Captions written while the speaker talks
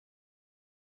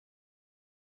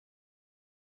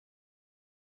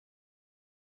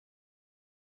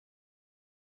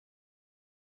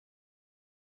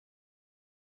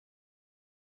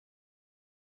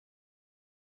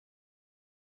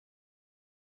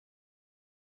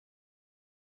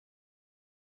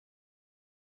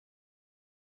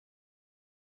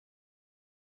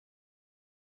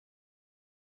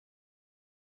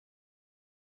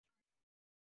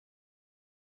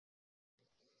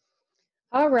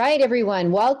All right,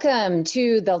 everyone. Welcome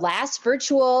to the last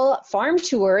virtual farm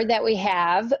tour that we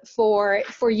have for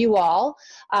you all.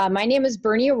 My name is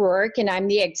Bernie O'Rourke, and I'm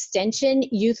the Extension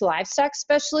Youth Livestock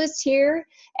Specialist here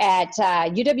at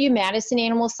UW-Madison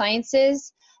Animal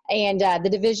Sciences and the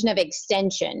Division of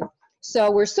Extension.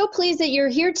 So we're so pleased that you're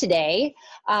here today.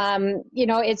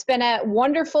 It's been a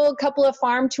wonderful couple of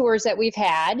farm tours that we've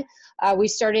had. We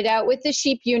started out with the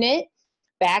sheep unit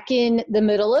back in the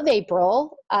middle of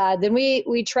April. Then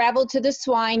we traveled to the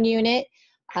swine unit,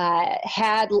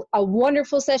 had a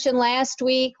wonderful session last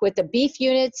week with the beef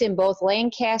units in both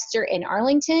Lancaster and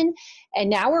Arlington, and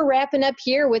now we're wrapping up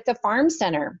here with the farm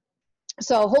center.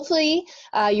 So hopefully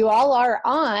you all are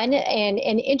on and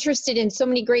interested in so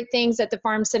many great things that the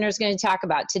Farm Center is going to talk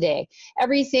about today.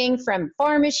 Everything from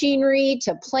farm machinery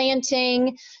to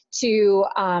planting to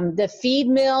the feed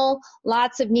mill,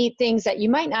 lots of neat things that you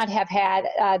might not have had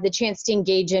the chance to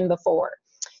engage in before.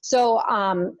 So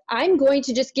I'm going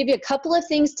to just give you a couple of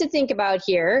things to think about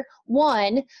here.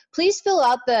 One, please fill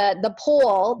out the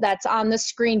poll that's on the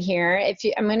screen here.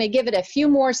 I'm going to give it a few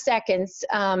more seconds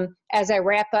as I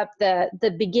wrap up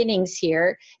the beginnings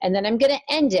here, and then I'm going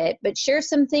to end it, but share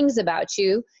some things about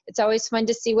you. It's always fun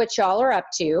to see what y'all are up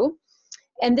to.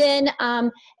 And then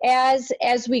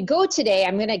as we go today,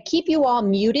 I'm going to keep you all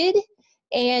muted.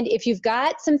 And if you've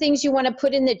got some things you want to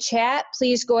put in the chat,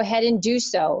 please go ahead and do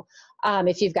so.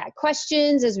 If you've got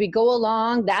questions as we go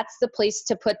along, that's the place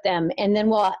to put them. And then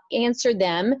we'll answer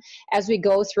them as we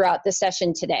go throughout the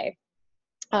session today.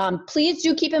 Please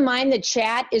do keep in mind the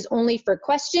chat is only for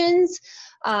questions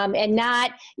and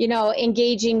not,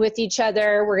 engaging with each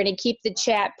other. We're going to keep the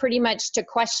chat pretty much to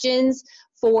questions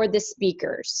for the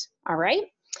speakers. All right.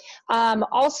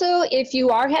 Also, if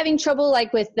you are having trouble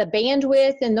like with the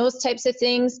bandwidth and those types of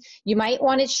things, you might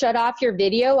want to shut off your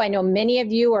video. I know many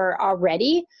of you are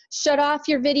already shut off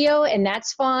your video, and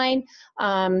that's fine.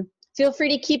 Feel free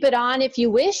to keep it on if you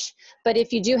wish, but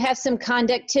if you do have some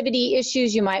conductivity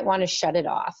issues, you might want to shut it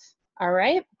off. All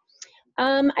right.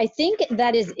 I think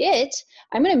that is it.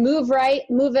 I'm going to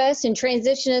move us and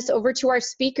transition us over to our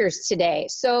speakers today.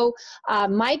 So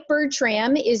Mike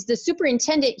Bertram is the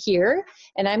superintendent here,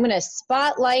 and I'm going to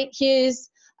spotlight his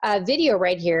video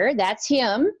right here. That's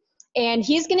him, and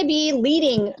he's going to be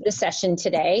leading the session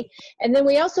today. And then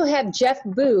we also have Jeff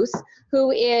Booth, who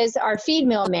is our feed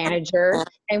mill manager,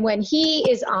 and when he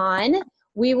is on,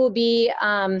 we will be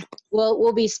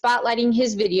we'll be spotlighting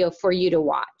his video for you to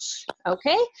watch.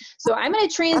 Okay, so I'm going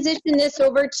to transition this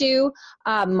over to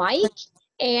Mike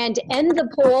and end the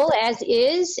poll as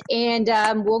is, and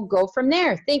we'll go from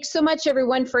there. Thanks so much,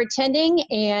 everyone, for attending,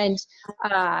 and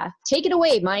take it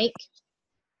away, Mike.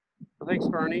 Well, thanks,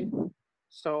 Bernie.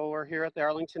 So we're here at the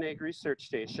Arlington Ag Research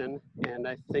Station, and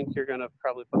I think you're going to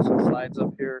probably put some slides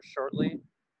up here shortly,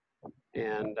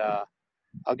 and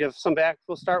I'll give some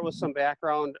we'll start with some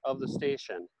background of the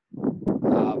station.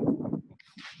 I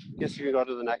guess you can go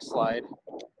to the next slide.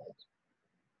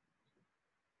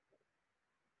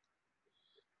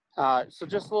 So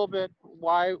just a little bit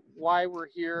why we're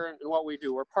here and what we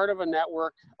do. We're part of a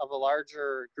network of a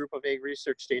larger group of ag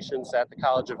research stations that the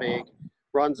College of Ag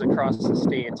runs across the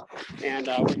state. And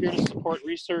we're here to support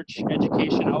research,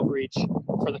 education, outreach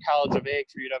for the College of Ag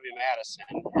through UW-Madison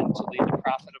and to lead to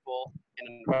profitable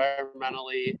and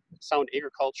environmentally sound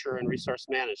agriculture and resource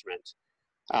management.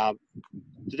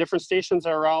 The different stations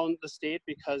are around the state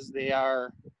because they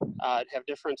are have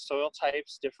different soil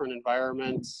types, different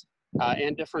environments,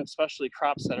 and different specialty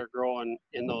crops that are grown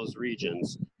in those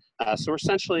regions. So we're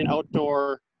essentially an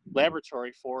outdoor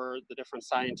laboratory for the different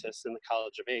scientists in the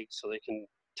College of Ag so they can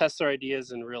test their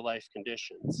ideas in real life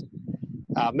conditions.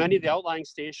 Many of the outlying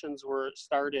stations were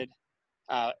started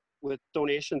with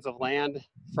donations of land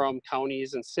from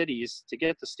counties and cities to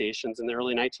get the stations in the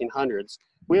early 1900s.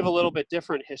 We have a little bit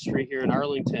different history here in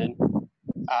Arlington.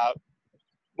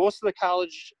 Most of the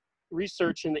college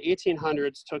research in the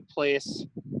 1800s took place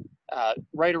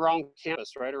right around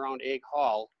campus, right around Ag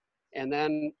Hall. And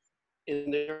then in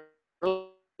the early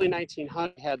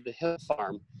 1900s, we had the Hill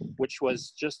Farm, which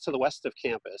was just to the west of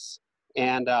campus.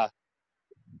 And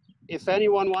if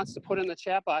anyone wants to put in the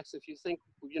chat box, if you think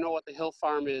you know what the Hill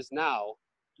Farm is now,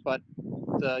 but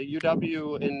the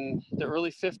UW in the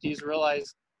early 50s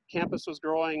realized campus was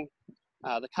growing,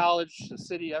 the college, the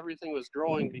city, everything was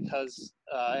growing because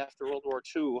after World War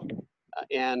II,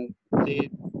 and they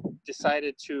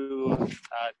decided to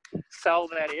sell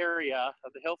that area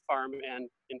of the Hill Farm and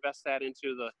invest that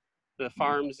into the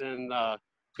farms and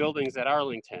buildings at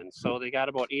Arlington. So they got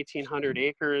about 1,800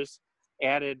 acres,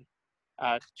 added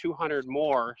 200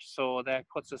 more, so that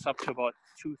puts us up to about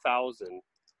 2,000.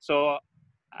 So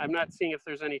I'm not seeing if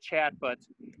there's any chat, but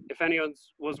if anyone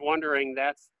was wondering,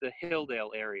 that's the Hilldale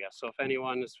area. So if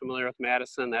anyone is familiar with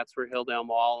Madison, that's where Hilldale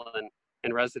Mall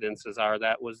and residences are.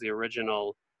 That was the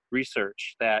original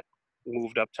research that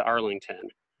moved up to Arlington.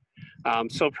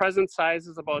 So present size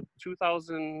is about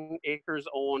 2,000 acres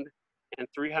owned and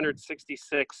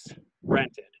 366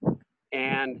 rented.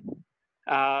 And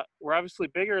we're obviously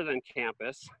bigger than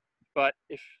campus, but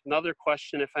if another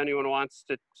question, if anyone wants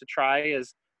to try,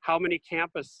 is how many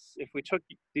campus, if we took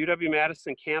the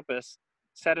UW-Madison campus,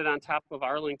 set it on top of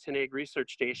Arlington Ag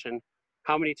Research Station,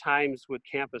 how many times would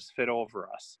campus fit over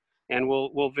us? And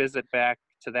we'll visit back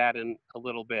to that in a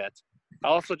little bit.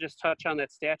 I'll also just touch on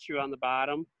that statue on the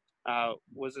bottom.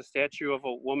 Was a statue of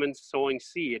a woman sowing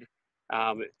seed.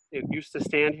 It used to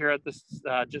stand here at this,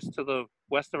 just to the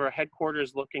west of our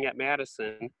headquarters looking at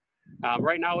Madison.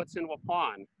 Right now it's in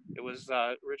Waupun. It was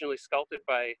originally sculpted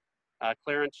by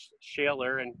Clarence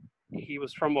Shaler, and he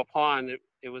was from Waupun.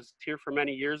 It was here for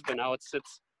many years, but now it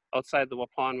sits outside the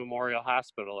Waupun Memorial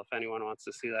Hospital, if anyone wants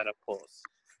to see that up close.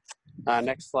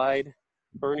 Next slide,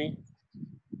 Bernie.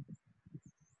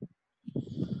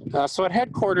 So at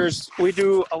headquarters, we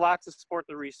do a lot to support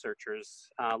the researchers.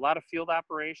 A lot of field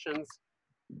operations,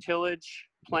 tillage,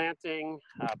 planting,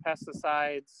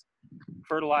 pesticides,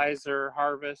 fertilizer,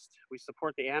 harvest. We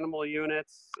support the animal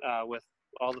units with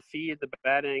all the feed, the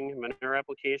bedding, manure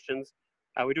applications.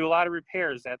 We do a lot of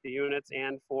repairs at the units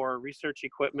and for research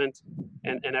equipment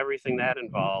and everything that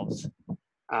involves.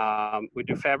 We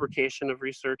do fabrication of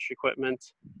research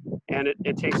equipment, and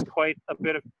it takes quite a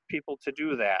bit of people to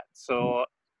do that. So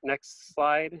next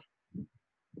slide.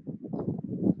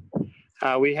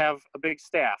 We have a big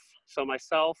staff. So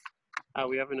myself,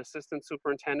 we have an assistant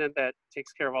superintendent that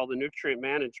takes care of all the nutrient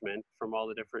management from all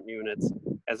the different units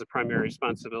as a primary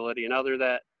responsibility. Another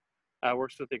that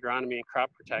works with agronomy and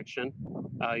crop protection.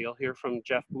 You'll hear from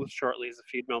Jeff Booth shortly as a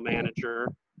feed mill manager.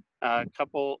 A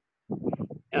couple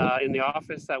in the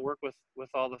office that work with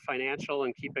all the financial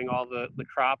and keeping all the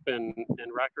crop and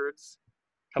records.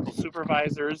 A couple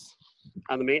supervisors.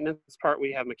 On the maintenance part,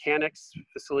 we have mechanics,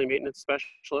 facility maintenance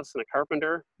specialists, and a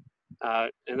carpenter.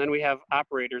 And then we have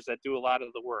operators that do a lot of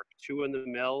the work, 2 in the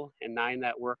mill and 9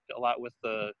 that work a lot with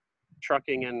the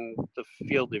trucking and the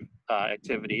field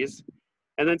activities.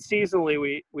 And then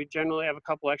seasonally, we generally have a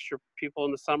couple extra people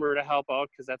in the summer to help out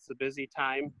because that's the busy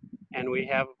time. And we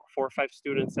have 4 or 5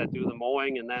 students that do the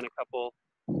mowing, and then a couple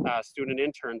student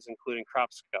interns, including crop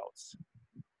scouts.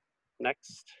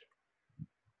 Next.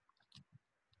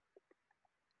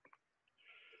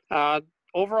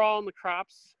 Overall in the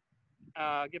crops,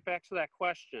 get back to that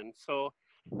question. So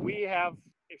we have,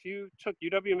 if you took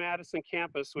UW-Madison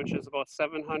campus, which is about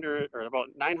 700 or about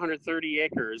 930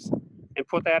 acres, and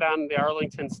put that on the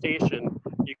Arlington station,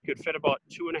 you could fit about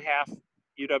 2.5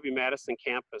 UW-Madison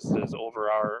campuses over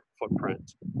our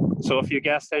footprint. So if you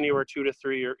guessed anywhere 2 to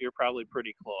 3, you're probably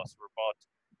pretty close.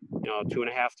 We're about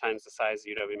 2.5 times the size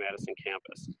of UW-Madison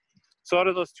campus. So out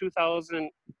of those 2,000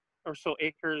 or so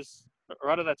acres, or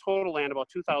out of that total land, about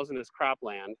 2,000 is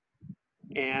cropland,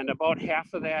 and about half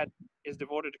of that is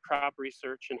devoted to crop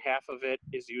research, and half of it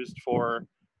is used for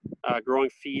growing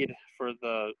feed for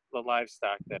the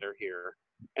livestock that are here.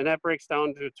 And that breaks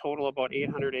down to a total about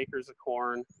 800 acres of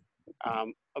corn,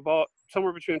 about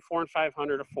somewhere between 400 and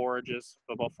 500 of forages,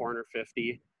 so about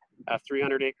 450,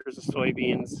 300 acres of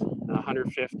soybeans,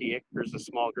 150 acres of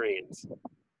small grains.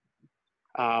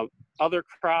 Other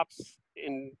crops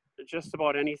in just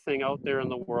about anything out there in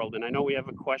the world. And I know we have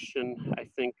a question, I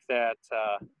think that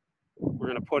we're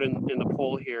going to put in the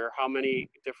poll here. How many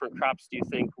different crops do you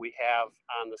think we have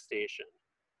on the station?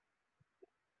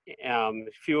 A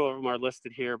few of them are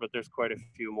listed here, but there's quite a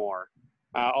few more.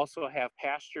 Also have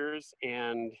pastures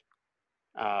and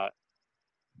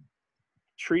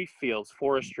tree fields,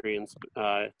 forestry, and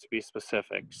to be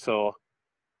specific. So,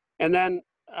 and then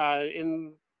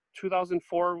in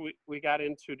 2004, we got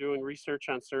into doing research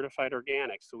on certified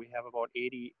organics. So we have about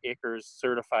 80 acres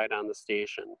certified on the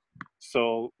station.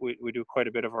 So we do quite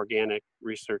a bit of organic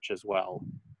research as well.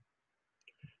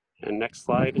 And next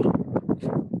slide.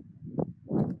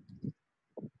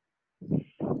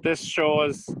 This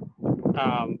shows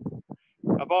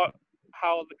about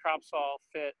how the crops all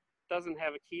fit. Doesn't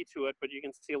have a key to it, but you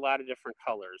can see a lot of different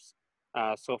colors.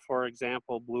 So for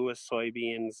example, blue is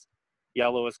soybeans,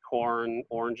 yellow is corn,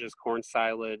 orange is corn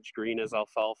silage, green is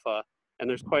alfalfa, and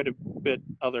there's quite a bit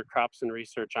other crops and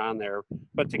research on there.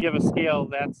 But to give a scale,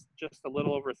 that's just a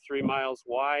little over 3 miles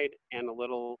wide and a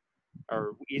little,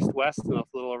 or east-west, and a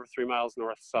little over 3 miles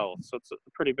north-south. So it's a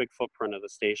pretty big footprint of the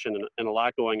station and a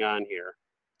lot going on here.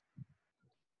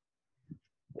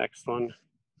 Next one.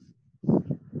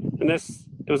 And this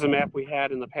it was a map we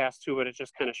had in the past too, but it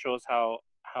just kind of shows how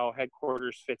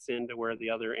headquarters fits into where the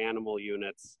other animal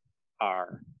units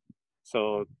are.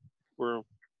 So we're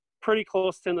pretty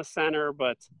close to in the center,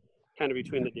 but kind of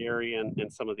between the dairy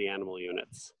and some of the animal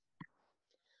units.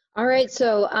 All right,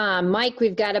 so Mike,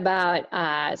 we've got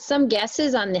about some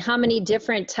guesses on how many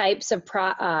different types of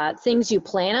things you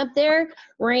plant up there.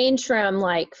 Range from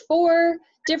like 4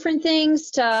 different things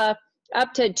to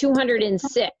up to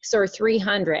 206 or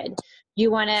 300. You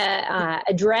want to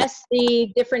address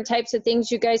the different types of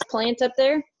things you guys plant up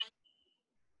there?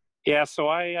 Yeah, so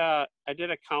I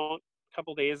did a count a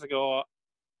couple days ago.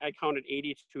 I counted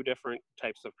 82 different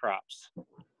types of crops.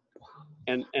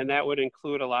 And that would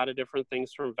include a lot of different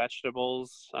things from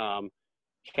vegetables,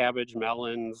 cabbage,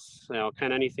 melons, you know,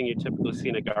 kind of anything you typically see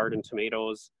in a garden,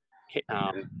 tomatoes,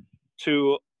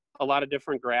 to a lot of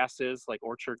different grasses like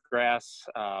orchard grass,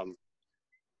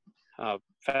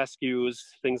 fescues,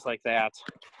 things like that.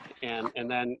 And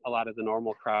then a lot of the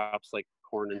normal crops like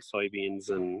corn and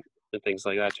soybeans and things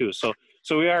like that too. So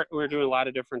we're doing a lot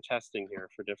of different testing here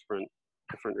for different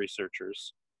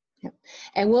researchers. Yep.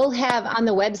 And we'll have on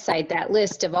the website that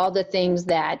list of all the things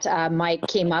that Mike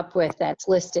came up with that's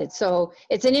listed. So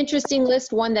it's an interesting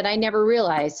list, one that I never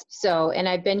realized. So, and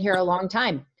I've been here a long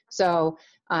time. So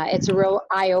it's a real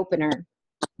eye opener.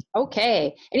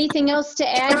 Okay. Anything else to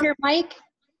add here, Mike?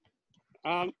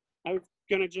 I'm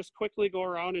going to just quickly go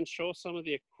around and show some of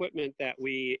the equipment that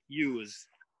we use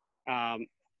on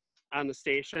the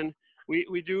station.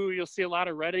 You'll see a lot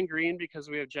of red and green because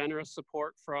we have generous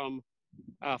support from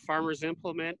Farmers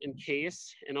Implement and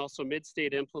Case, and also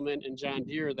Mid-State Implement and John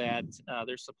Deere that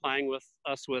they're supplying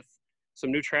us with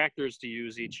some new tractors to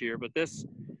use each year. But this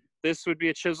would be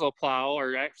a chisel plow,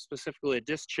 or specifically a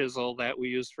disc chisel that we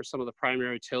use for some of the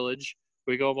primary tillage.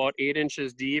 We go about 8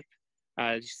 inches deep.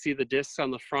 You see the discs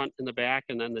on the front and the back,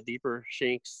 and then the deeper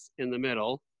shanks in the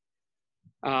middle.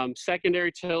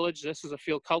 Secondary tillage, this is a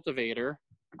field cultivator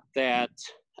that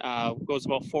goes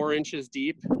about 4 inches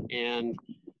deep and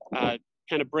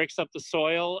kind of breaks up the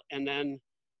soil, and then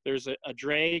there's a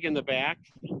drag in the back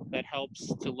that helps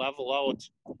to level out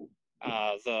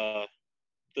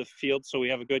the field so we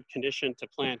have a good condition to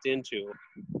plant into.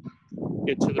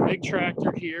 Get to the big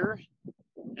tractor here,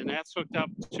 and that's hooked up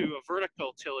to a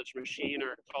vertical tillage machine,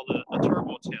 or called a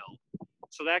turbo till.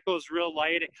 So that goes real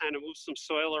light. It kind of moves some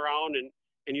soil around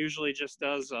and usually just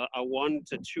does a 1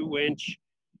 to 2 inch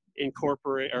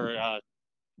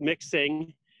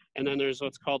mixing. And then there's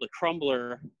what's called a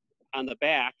crumbler on the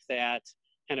back that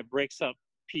kind of breaks up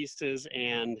pieces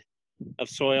of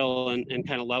soil and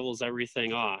kind of levels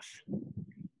everything off.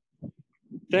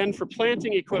 Then for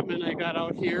planting equipment I got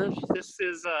out here, this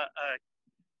is a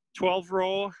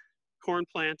 12-row corn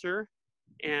planter,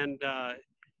 and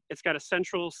it's got a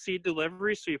central seed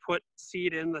delivery. So you put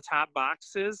seed in the top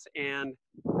boxes, and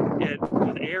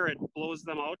with air, it blows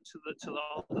them out to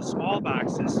all the small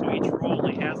boxes. So each row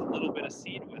only has a little bit of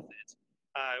seed with it.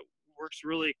 Works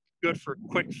really good for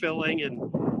quick filling and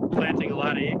planting a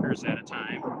lot of acres at a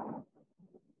time.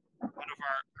 One of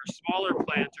our smaller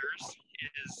planters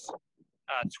is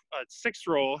a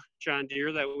 6-row John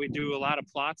Deere that we do a lot of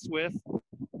plots with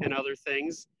and other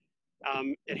things.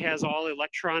 It has all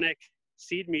electronic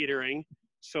seed metering,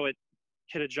 so it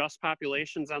can adjust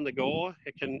populations on the go.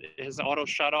 It has auto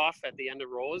shut off at the end of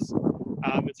rows.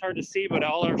 It's hard to see, but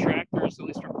all our tractors, at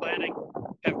least for planting,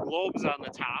 have globes on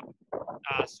the top.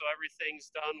 So everything's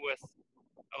done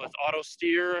with auto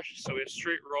steer. So we have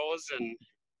straight rows and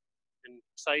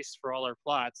precise for all our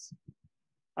plots.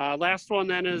 Last one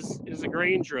then is a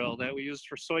grain drill that we use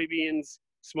for soybeans,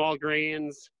 small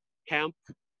grains, hemp,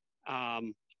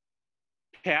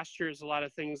 pastures, a lot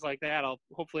of things like that. I'll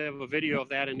hopefully have a video of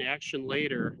that in action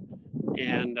later.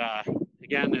 And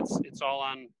again, it's all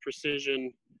on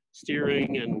precision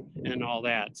steering and all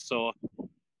that. So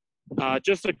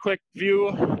just a quick view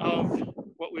of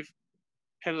what we've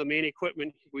kind of the main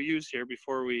equipment we use here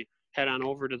before we head on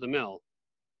over to the mill.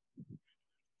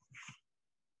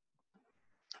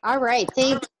 All right,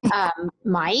 thanks,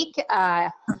 Mike.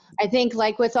 I think,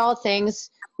 like with all things,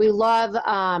 we love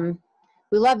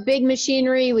big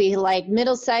machinery. We like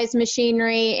middle-sized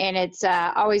machinery, and it's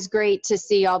always great to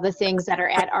see all the things that are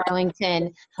at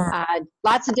Arlington.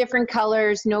 Lots of different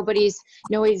colors. Nobody's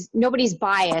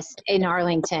biased in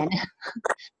Arlington.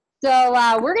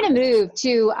 So we're going to move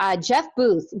to Jeff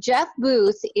Booth. Jeff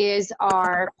Booth is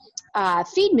our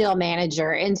feed mill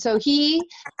manager, and so he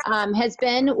has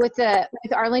been with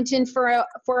Arlington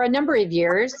for a number of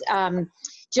years.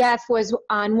 Jeff was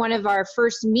on one of our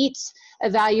first meets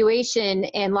evaluation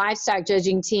and livestock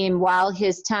judging team while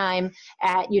his time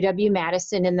at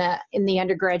UW-Madison in the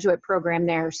undergraduate program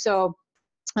there. So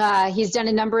he's done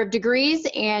a number of degrees,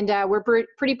 and we're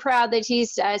pretty proud that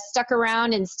he's stuck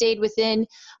around and stayed within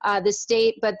the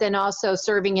state, but then also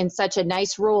serving in such a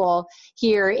nice role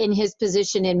here in his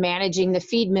position in managing the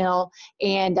feed mill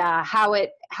and how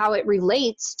it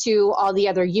relates to all the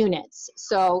other units.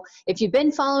 So if you've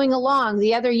been following along,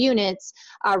 the other units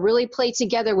really play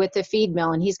together with the feed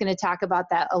mill, and he's going to talk about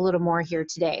that a little more here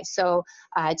today. So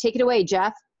take it away,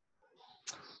 Jeff.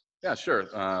 Yeah,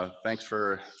 sure. Thanks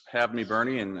for having me,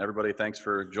 Bernie, and everybody, thanks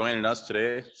for joining us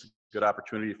today. It's a good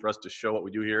opportunity for us to show what we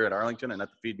do here at Arlington and at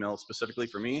the feed mill specifically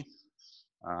for me.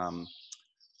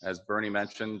 As Bernie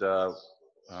mentioned,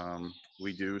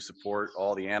 we do support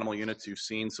all the animal units you've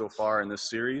seen so far in this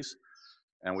series,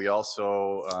 and we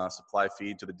also supply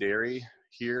feed to the dairy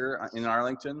here in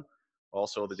Arlington,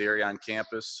 also the dairy on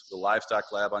campus, the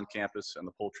livestock lab on campus, and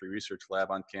the poultry research lab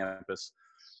on campus.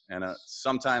 And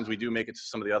sometimes we do make it to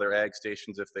some of the other ag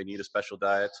stations if they need a special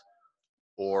diet,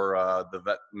 or the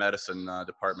vet medicine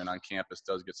department on campus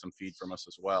does get some feed from us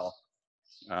as well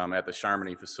at the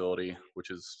Charmony facility,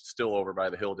 which is still over by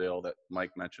the Hilldale that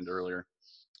Mike mentioned earlier,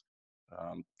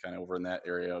 kind of over in that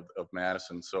area of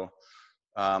Madison. So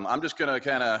I'm just going to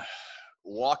kind of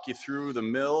walk you through the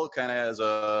mill kind of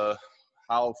as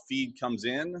how feed comes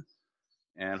in.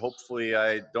 And hopefully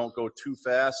I don't go too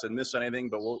fast and miss anything,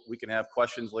 but we can have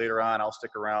questions later on. I'll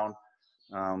stick around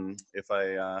if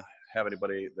I have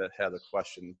anybody that has a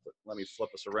question. But let me flip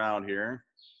us around here.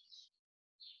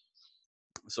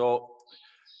 So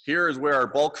here is where our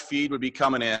bulk feed would be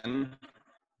coming in.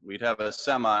 We'd have a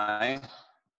semi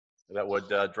that would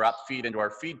drop feed into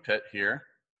our feed pit here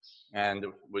and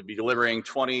would be delivering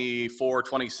 24,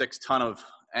 26 ton of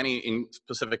any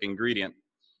specific ingredient.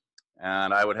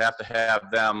 And I would have to have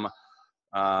them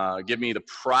give me the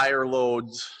prior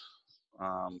loads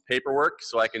paperwork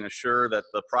so I can assure that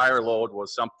the prior load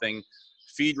was something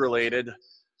feed related.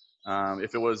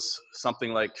 If it was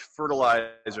something like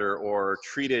fertilizer or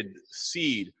treated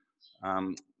seed,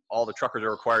 all the truckers are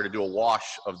required to do a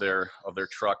wash of their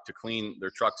truck to clean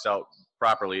their trucks out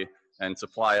properly and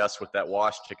supply us with that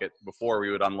wash ticket before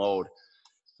we would unload.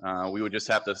 We would just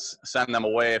have to send them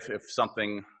away if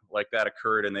something like that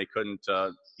occurred and they couldn't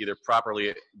either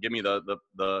properly give me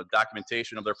the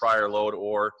documentation of their prior load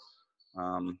or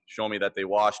show me that they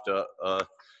washed a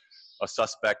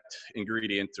suspect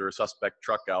ingredient or a suspect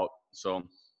truck out. So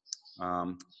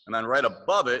and then right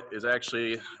above it is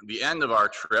actually the end of our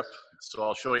trip, so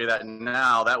I'll show you that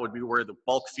now. That would be where the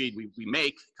bulk feed we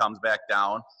make comes back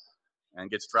down and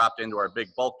gets dropped into our big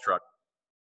bulk truck.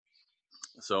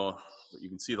 So you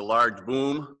can see the large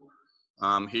boom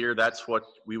here. That's what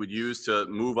we would use to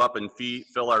move up and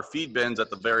fill our feed bins at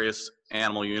the various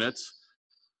animal units.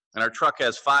 And our truck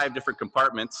has 5 different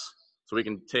compartments, so we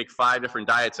can take 5 different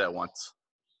diets at once.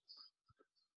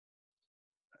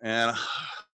 And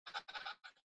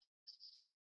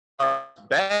our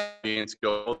bag ingredients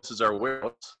go, this is our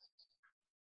warehouse.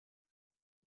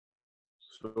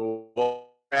 So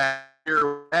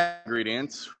here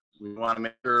ingredients, we want to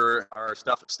make sure our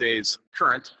stuff stays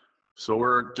current. So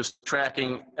we're just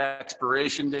tracking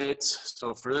expiration dates.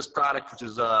 So for this product, which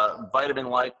is a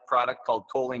vitamin-like product called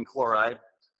choline chloride,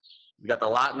 we got the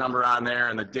lot number on there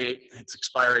and the date. It's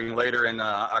expiring later in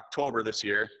October this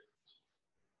year.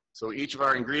 So each of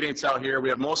our ingredients out here, we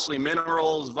have mostly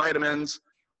minerals, vitamins.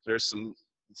 There's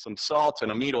some salt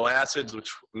and amino acids,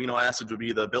 which amino acids would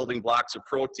be the building blocks of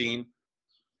protein.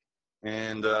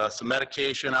 And some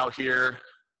medication out here.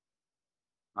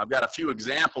 I've got a few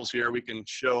examples here we can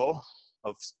show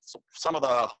of some of the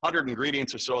 100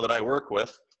 ingredients or so that I work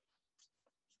with.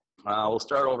 We'll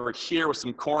start over here with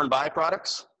some corn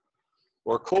byproducts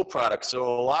or co-products. So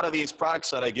a lot of these products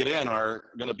that I get in are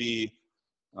going to be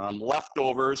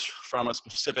leftovers from a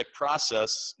specific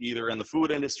process, either in the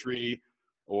food industry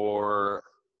or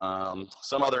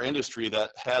some other industry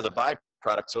that has a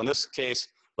byproduct. So in this case,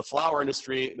 the flour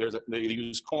industry, they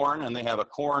use corn and they have a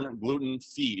corn gluten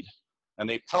feed and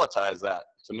they pelletize that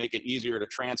to make it easier to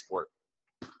transport.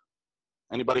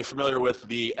 Anybody familiar with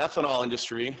the ethanol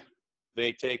industry?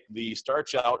 They take the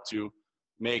starch out to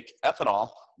make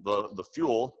ethanol, the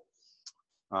fuel,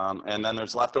 and then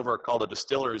there's leftover called a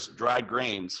distiller's dried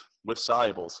grains with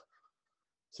solubles.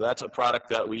 So that's a product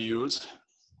that we use.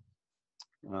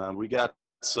 We got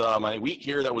some wheat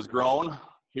here that was grown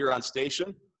here on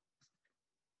station.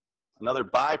 Another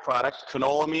byproduct,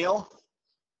 canola meal.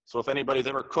 So if anybody's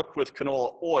ever cooked with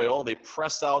canola oil, they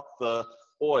press out the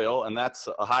oil, and that's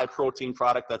a high protein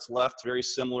product that's left, very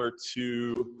similar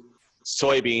to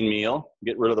soybean meal.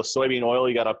 Get rid of the soybean oil,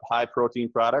 you got a high protein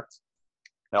product.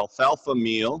 Alfalfa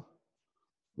meal,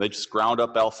 they just ground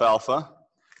up alfalfa.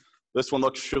 This one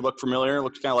should look familiar,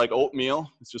 looks kind of like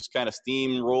oatmeal. It's just kind of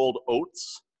steam rolled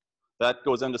oats. That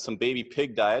goes into some baby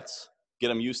pig diets, get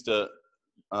them used to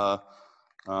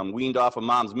weaned off of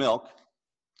mom's milk.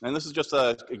 And this is just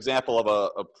an example of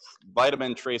a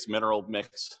vitamin trace mineral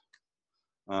mix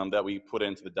that we put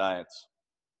into the diets.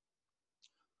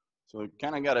 So we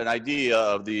kind of got an idea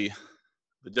of the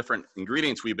different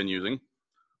ingredients we've been using.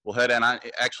 We'll head on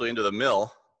actually into the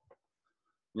mill.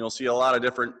 You'll see a lot of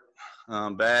different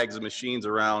bags and machines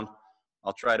around.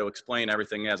 I'll try to explain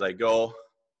everything as I go.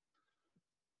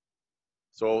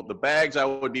 So the bags I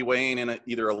would be weighing in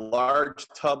either a large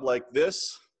tub like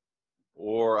this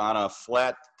or on a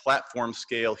flat platform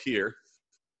scale here.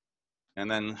 And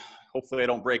then hopefully I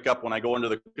don't break up when I go into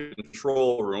the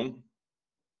control room.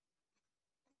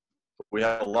 We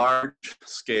have a large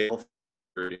scale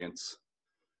ingredients.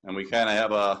 And we kind of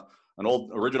have an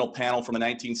old original panel from the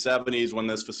 1970s when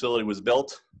this facility was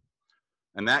built.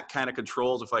 And that kind of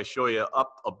controls, if I show you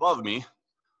up above me,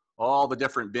 all the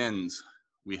different bins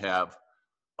we have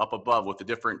up above with the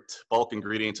different bulk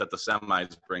ingredients that the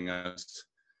semis bring us.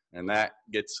 And that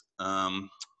gets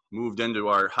moved into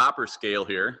our hopper scale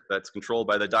here that's controlled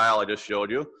by the dial I just showed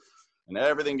you. And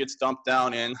everything gets dumped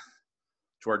down in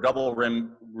to our double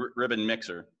ribbon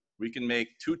mixer. We can make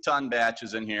 2-ton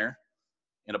batches in here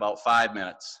in about 5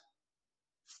 minutes.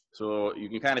 So you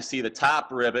can kind of see the top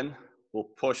ribbon will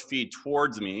push feed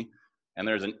towards me, and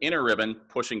there's an inner ribbon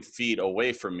pushing feed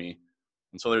away from me.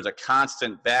 And so there's a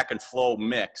constant back and flow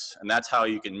mix, and that's how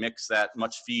you can mix that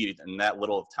much feed in that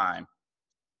little of time.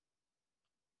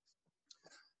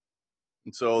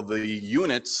 And so the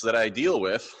units that I deal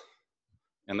with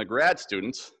and the grad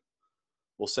students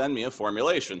will send me a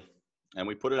formulation, and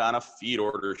we put it on a feed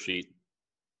order sheet.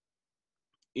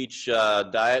 Each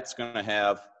diet's going to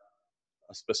have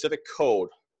a specific code,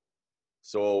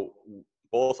 so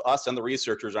both us and the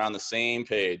researchers are on the same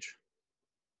page.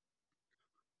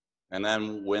 And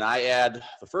then when I add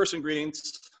the first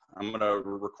ingredients, I'm going to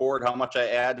record how much I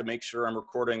add to make sure I'm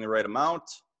recording the right amount,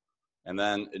 and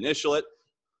then initial it,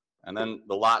 and then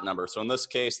the lot number. So in this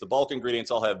case, the bulk ingredients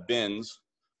all have bins,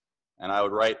 and I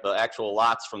would write the actual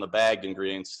lots from the bagged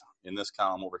ingredients in this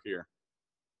column over here.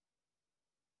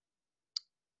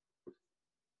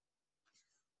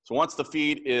 So once the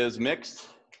feed is mixed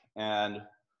and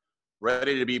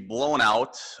ready to be blown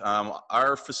out,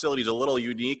 our facility is a little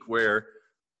unique where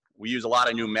we use a lot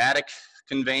of pneumatic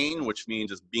conveying, which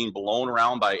means it's being blown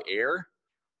around by air.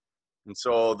 And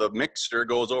so the mixer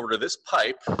goes over to this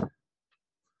pipe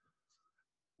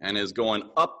and is going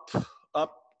up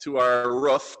to our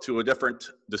roof to a different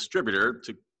distributor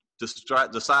to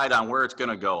decide on where it's going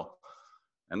to go.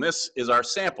 And this is our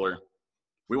sampler.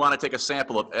 We want to take a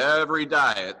sample of every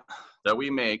diet that we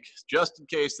make just in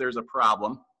case there's a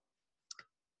problem.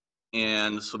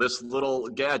 And so this little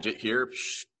gadget here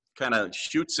kind of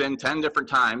shoots in 10 different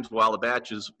times while the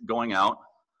batch is going out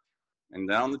and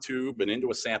down the tube and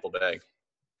into a sample bag.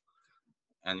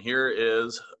 And here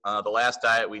is the last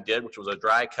diet we did, which was a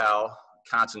dry cow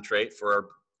concentrate for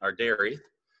our dairy.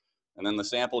 And then the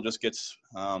sample just gets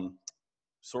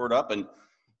sorted up and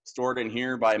stored in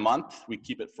here by month. We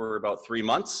keep it for about 3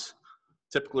 months.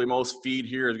 Typically most feed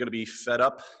here is going to be fed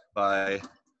up by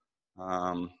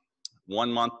 1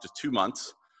 month to 2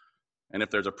 months. And if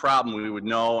there's a problem, we would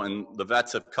know, and the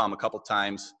vets have come a couple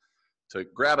times to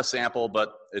grab a sample,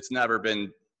 but it's never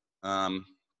been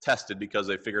tested because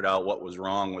they figured out what was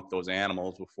wrong with those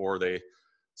animals before they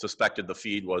suspected the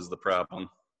feed was the problem.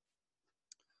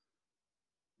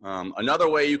 Another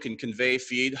way you can convey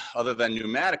feed other than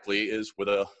pneumatically is with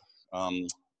a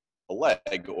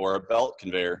leg or a belt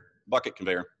conveyor, bucket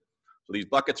conveyor. So these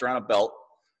buckets are on a belt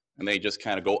and they just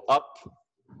kind of go up.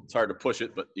 It's hard to push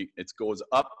it, but it goes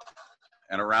up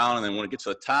and around, and then when it gets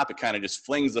to the top, it kind of just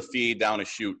flings the feed down a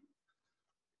chute.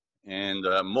 And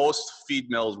most feed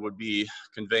mills would be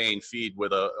conveying feed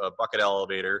with a bucket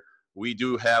elevator. We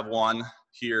do have one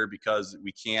here because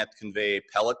we can't convey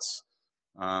pellets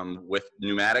with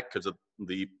pneumatic because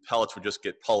the pellets would just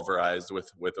get pulverized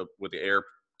with the air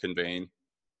conveying.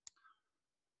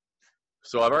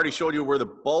 So I've already showed you where the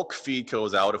bulk feed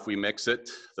goes out if we mix it.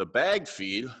 The bagged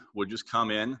feed would just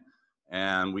come in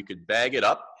and we could bag it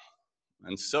up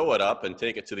and sew it up and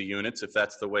take it to the units if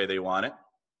that's the way they want it.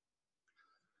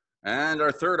 And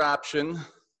our third option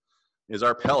is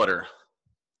our pelleter.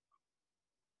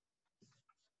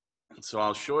 And so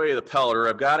I'll show you the pelleter.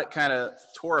 I've got it kind of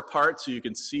tore apart so you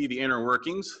can see the inner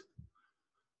workings.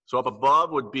 So up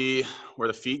above would be where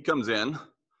the feed comes in,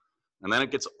 and then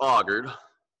it gets augered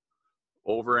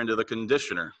over into the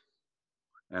conditioner.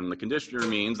 And the conditioner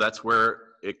means that's where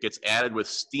it gets added with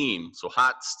steam, so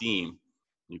hot steam.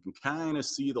 You can kind of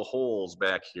see the holes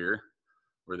back here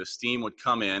where the steam would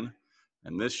come in,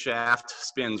 and this shaft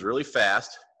spins really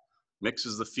fast,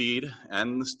 mixes the feed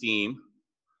and the steam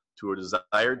to a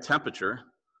desired temperature.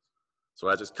 So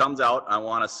as it comes out, I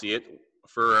want to see it.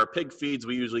 For our pig feeds,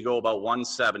 we usually go about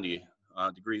 170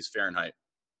 degrees Fahrenheit.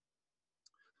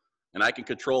 And I can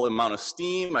control the amount of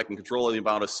steam, I can control the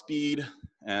amount of speed,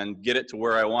 and get it to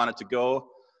where I want it to go.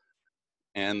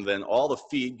 And then all the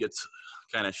feed gets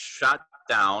kind of shot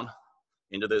down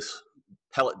into this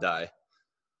pellet die.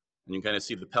 And you can kind of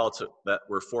see the pellets that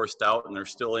were forced out, and they're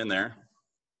still in there.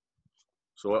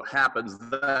 So what happens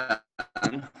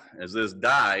then is this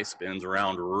die spins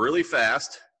around really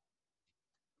fast,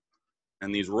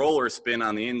 and these rollers spin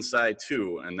on the inside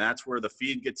too, and that's where the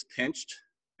feed gets pinched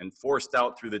and forced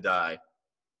out through the die.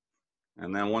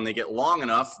 And then when they get long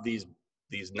enough, these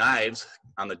knives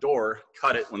on the door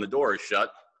cut it when the door is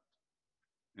shut,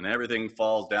 and everything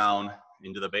falls down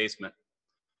into the basement.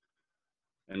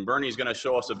 And Bernie's going to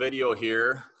show us a video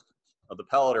here of the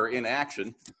pelleter in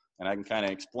action, and I can kind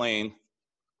of explain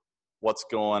what's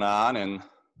going on. And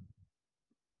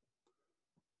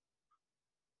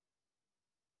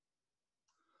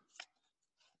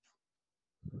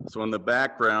so in the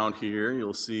background here,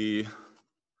 you'll see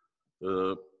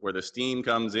where the steam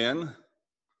comes in.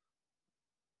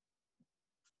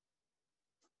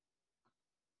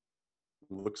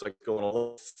 Looks like going a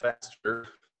little faster.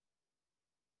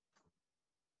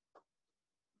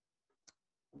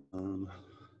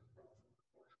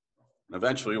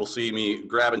 Eventually you'll see me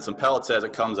grabbing some pellets as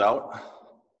it comes out.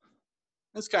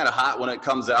 It's kind of hot when it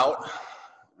comes out,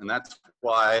 and that's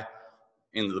why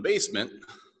in the basement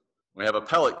we have a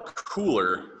pellet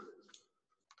cooler.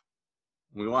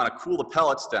 We want to cool the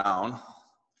pellets down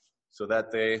so that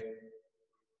they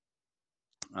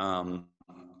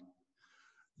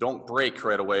don't break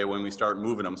right away when we start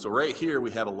moving them. So right here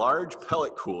we have a large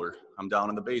pellet cooler. I'm down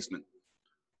in the basement.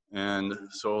 And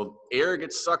so air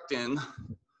gets sucked in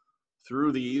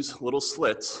through these little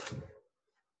slits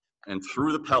and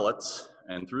through the pellets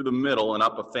and through the middle and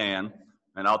up a fan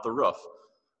and out the roof.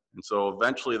 And so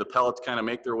eventually the pellets kind of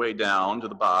make their way down to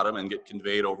the bottom and get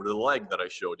conveyed over to the leg that I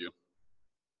showed you.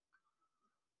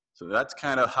 So that's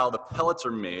kind of how the pellets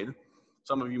are made.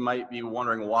 Some of you might be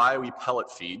wondering why we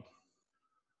pellet feed.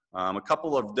 A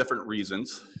couple of different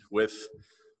reasons. With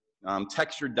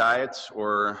textured diets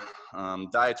or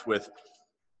diets with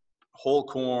whole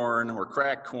corn or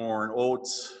cracked corn,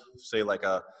 oats, say like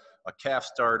a calf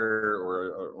starter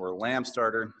or a lamb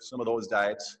starter, some of those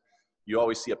diets, you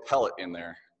always see a pellet in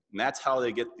there. And that's how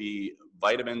they get the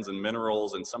vitamins and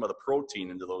minerals and some of the protein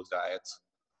into those diets.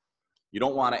 You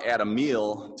don't want to add a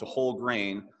meal to whole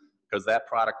grain because that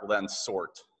product will then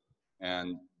sort,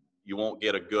 and you won't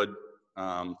get a good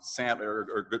sample,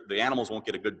 or the animals won't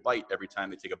get a good bite every time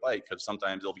they take a bite, because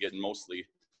sometimes they'll be getting mostly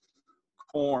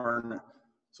corn.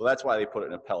 So that's why they put it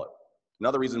in a pellet.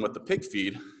 Another reason with the pig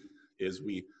feed is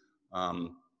we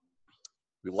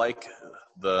like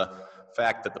the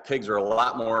fact that the pigs are a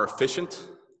lot more efficient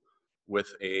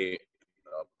with a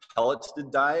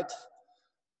pelleted diet,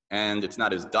 and it's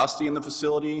not as dusty in the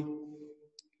facility.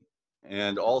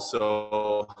 And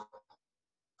also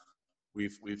we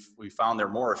found they're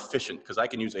more efficient because I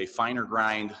can use a finer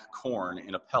grind corn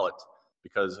in a pellet,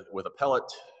 because with a pellet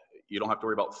you don't have to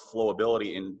worry about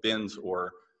flowability in bins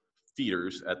or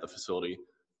feeders at the facility,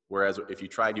 whereas if you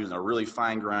tried using a really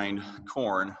fine grind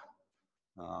corn,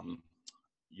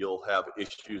 you'll have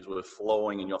issues with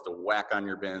flowing and you'll have to whack on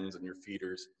your bins and your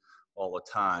feeders all the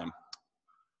time.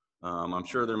 I'm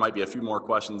sure there might be a few more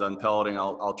questions on pelleting.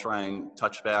 I'll try and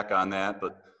touch back on that,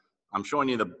 but I'm showing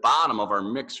you the bottom of our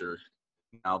mixer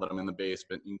now that I'm in the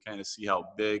basement. You can kind of see how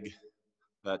big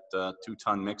that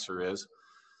 2-ton mixer is.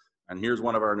 And here's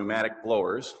one of our pneumatic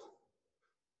blowers,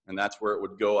 and that's where it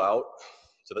would go out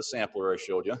to the sampler I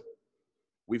showed you.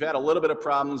 We've had a little bit of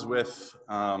problems with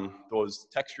those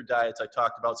texture diets I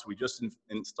talked about, so we just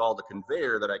installed a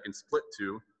conveyor that I can split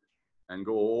to and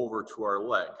go over to our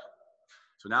leg.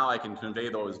 So now I can convey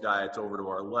those diets over to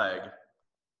our leg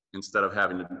instead of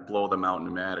having to blow them out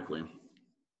pneumatically.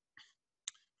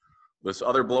 This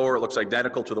other blower, it looks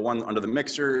identical to the one under the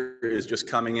mixer, is just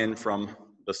coming in from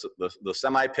the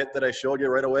semi-pit that I showed you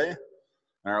right away.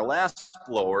 And our last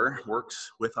blower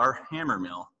works with our hammer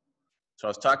mill. So I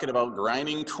was talking about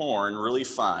grinding corn really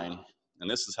fine, and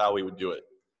this is how we would do it.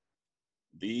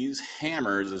 These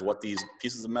hammers is what these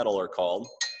pieces of metal are called.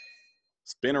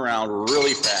 Spin around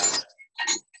really fast.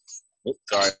 Oops,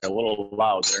 sorry, a little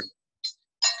loud there.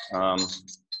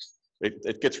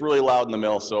 It gets really loud in the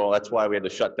mill, so that's why we had to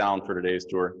shut down for today's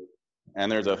tour.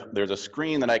 And there's a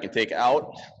screen that I can take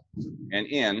out and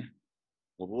in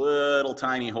with little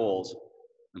tiny holes.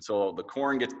 And so the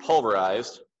corn gets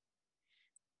pulverized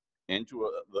into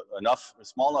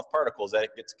small enough particles that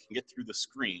it can get through the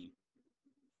screen.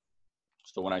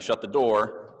 So when I shut the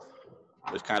door,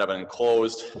 there's kind of an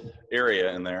enclosed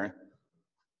area in there.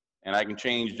 And I can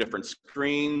change different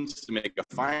screens to make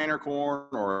a finer corn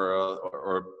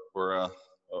or a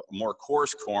more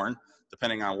coarse corn,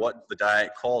 depending on what the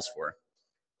diet calls for.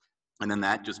 And then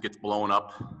that just gets blown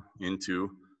up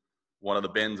into one of the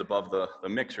bins above the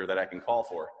mixer that I can call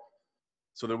for.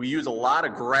 So that we use a lot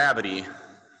of gravity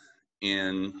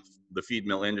in the feed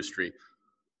mill industry.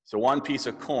 So one piece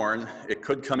of corn, it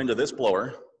could come into this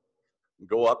blower,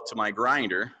 go up to my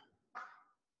grinder,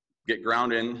 get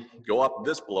ground in, go up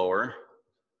this blower,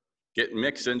 get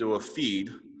mixed into a feed,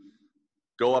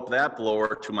 go up that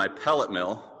blower to my pellet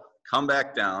mill, come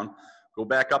back down, go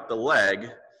back up the leg,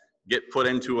 get put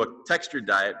into a textured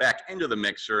diet, back into the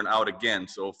mixer and out again.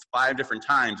 So 5 different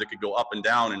times it could go up and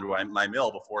down into my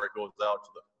mill before it goes out to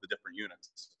the different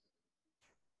units.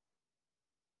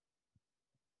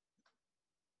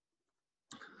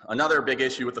 Another big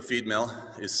issue with the feed mill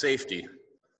is safety.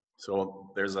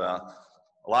 So there's a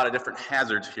lot of different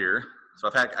hazards here.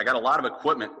 So I got a lot of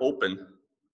equipment open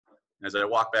as I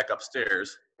walk back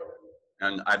upstairs,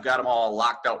 and I've got them all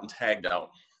locked out and tagged out.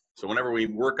 So whenever we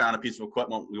work on a piece of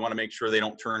equipment, we want to make sure they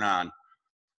don't turn on.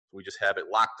 We just have it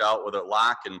locked out with a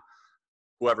lock, and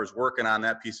whoever's working on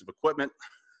that piece of equipment,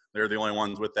 they're the only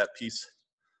ones with that piece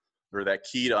or that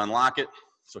key to unlock it.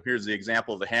 So here's the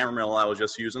example of the hammer mill I was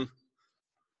just using.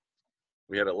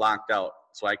 We have it locked out,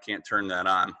 so I can't turn that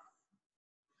on.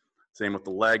 Same with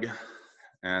the leg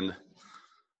and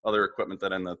other equipment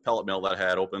that in the pellet mill that I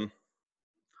had open.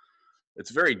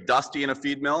 It's very dusty in a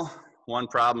feed mill. One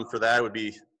problem for that would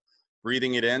be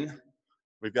breathing it in.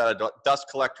 We've got a dust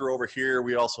collector over here.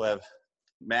 We also have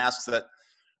masks that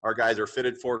our guys are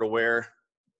fitted for to wear.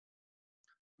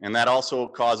 And that also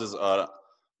causes a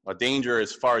danger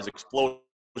as far as explosion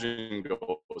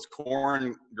goes.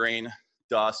 Corn grain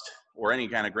dust or any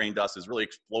kind of grain dust is really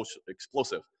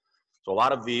explosive. So a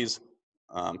lot of these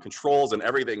controls and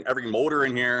everything, every motor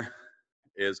in here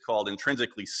is called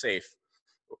intrinsically safe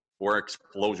or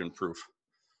explosion proof.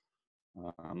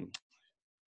 And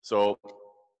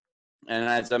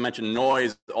as I mentioned,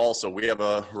 noise also, we have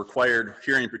a required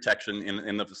hearing protection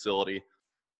in the facility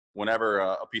whenever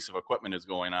a piece of equipment is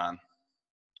going on.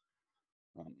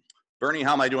 Bernie,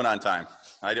 how am I doing on time?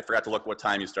 I forgot to look what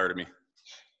time you started me.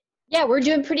 Yeah, we're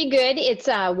doing pretty good. It's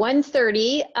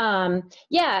 1:30.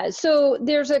 Yeah, so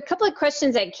there's a couple of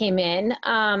questions that came in.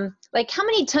 Like, how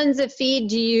many tons of feed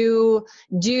do you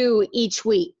do each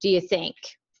week, do you think?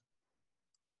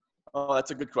 Oh,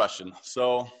 that's a good question.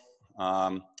 So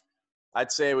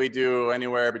I'd say we do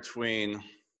anywhere between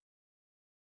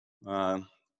 20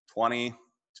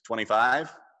 to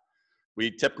 25. We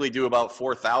typically do about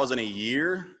 4,000 a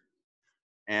year.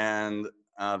 And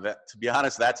to be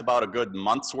honest, that's about a good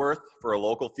month's worth for a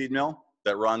local feed mill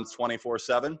that runs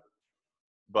 24/7.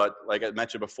 But like I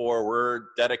mentioned before, we're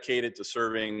dedicated to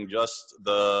serving just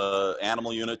the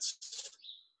animal units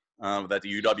that the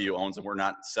UW owns, and we're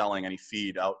not selling any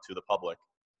feed out to the public.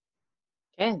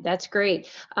 Okay, that's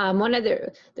great.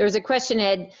 There was a question,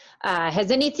 Ed, has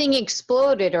anything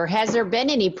exploded or has there been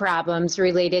any problems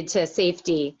related to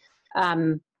safety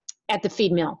at the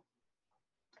feed mill?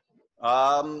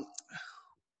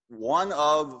 One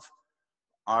of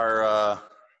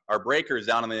our breakers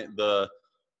down in the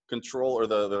control or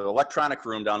the electronic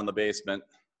room down in the basement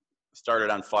started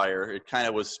on fire. It kind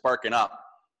of was sparking up,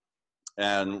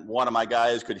 and one of my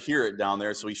guys could hear it down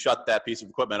there, so he shut that piece of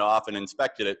equipment off and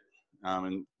inspected it.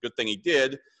 And good thing he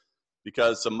did,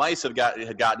 because some mice had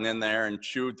gotten in there and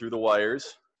chewed through the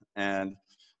wires. And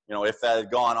you know, if that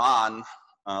had gone on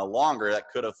longer, that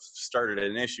could have started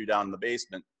an issue down in the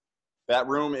basement. That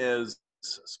room is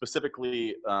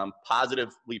specifically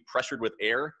positively pressured with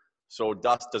air, so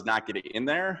dust does not get in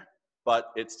there,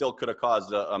 but it still could have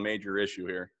caused a major issue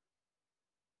here.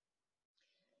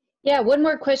 Yeah, one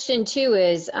more question too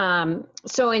is,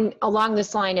 so along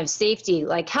this line of safety,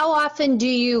 like how often do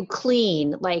you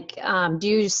clean? Like, do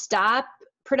you stop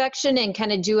production and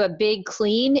kind of do a big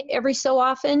clean every so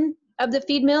often of the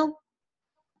feed mill?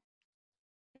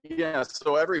 Yeah,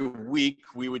 so every week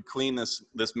we would clean this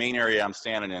main area I'm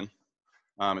standing in.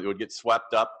 It would get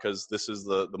swept up because this is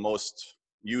the most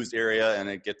used area and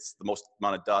it gets the most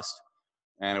amount of dust.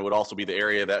 And it would also be the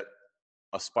area that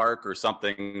a spark or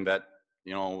something that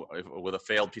you know, with a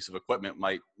failed piece of equipment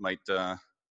might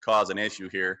cause an issue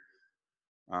here.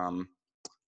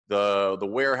 The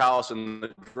warehouse and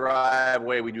the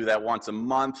driveway, we do that once a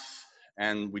month,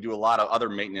 and we do a lot of other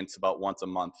maintenance about once a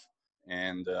month.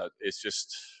 And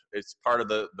it's part of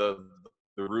the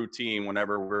routine.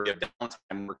 Whenever we have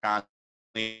downtime, we're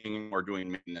constantly or doing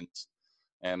maintenance,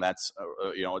 and that's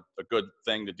you know, a good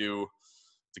thing to do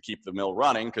to keep the mill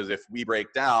running, because if we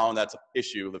break down, that's an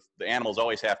issue. The animals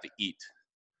always have to eat.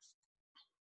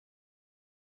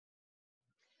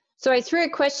 So I threw a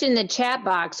question in the chat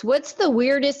box. What's the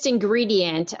weirdest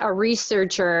ingredient a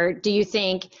researcher, do you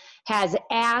think, has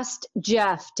asked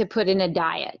Jeff to put in a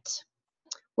diet?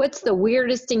 What's the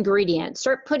weirdest ingredient?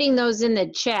 Start putting those in the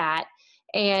chat,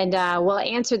 and we'll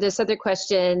answer this other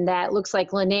question that looks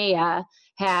like Linnea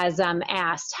has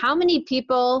asked. How many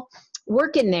people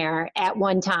work in there at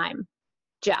one time,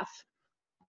 Jeff?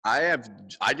 I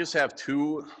just have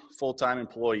 2 full-time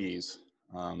employees,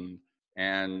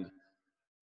 and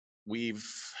we've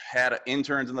had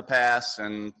interns in the past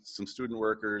and some student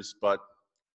workers, but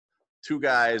 2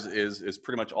 guys is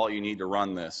pretty much all you need to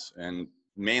run this, and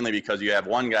mainly because you have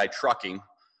one guy trucking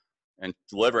and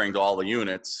delivering to all the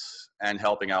units and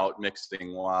helping out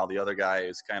mixing, while the other guy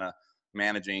is kind of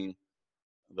managing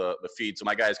the feed. So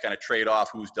my guys kind of trade off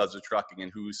who does the trucking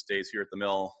and who stays here at the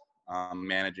mill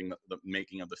managing the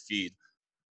making of the feed.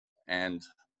 And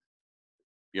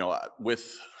you know,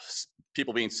 with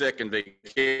people being sick and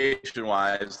vacation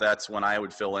wise, that's when I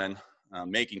would fill in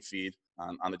making feed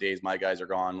on the days my guys are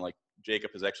gone. Like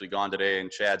Jacob is actually gone today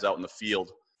and Chad's out in the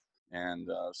field. And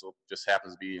so it just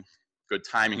happens to be good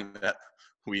timing that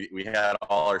we had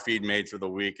all our feed made for the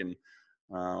week, and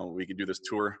we could do this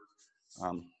tour.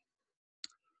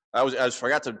 I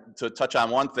forgot to touch on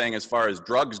one thing as far as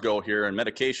drugs go here and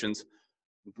medications.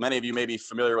 Many of you may be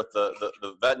familiar with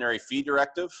the veterinary feed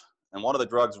directive, and one of the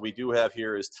drugs we do have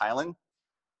here is Tylen,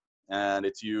 and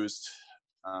it's used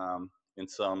in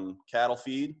some cattle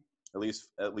feed. At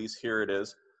least here it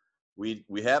is. We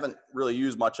haven't really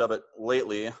used much of it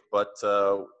lately, but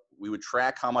we would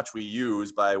track how much we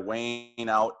use by weighing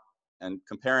out and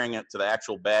comparing it to the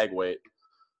actual bag weight,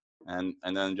 and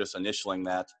then just initialing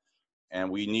that. And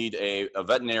we need a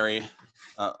veterinary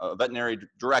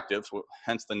directive,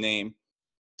 hence the name,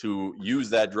 to use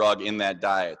that drug in that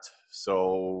diet.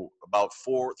 So about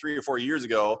 3 or 4 years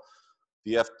ago,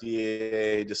 the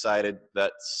FDA decided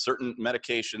that certain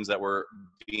medications that were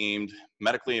deemed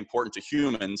medically important to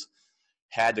humans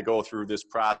had to go through this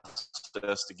process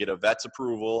to get a vet's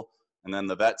approval, and then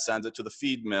the vet sends it to the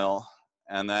feed mill,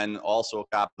 and then also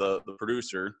copy the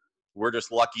producer. We're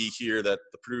just lucky here that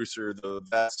the producer, the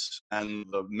vets, and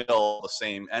the mill, the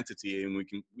same entity, and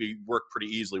we work pretty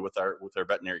easily with our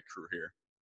veterinary crew here.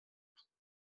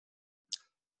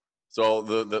 So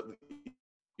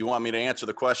you want me to answer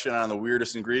the question on the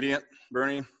weirdest ingredient,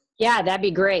 Bernie? Yeah, that'd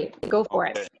be great. Go for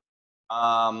it.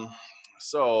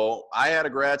 So I had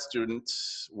a grad student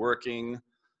working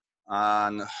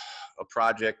on a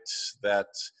project that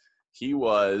he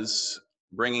was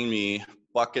bringing me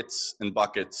buckets and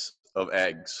buckets of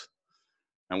eggs,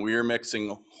 and we were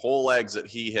mixing whole eggs that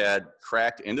he had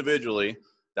cracked individually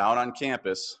down on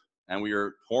campus, and we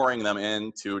were pouring them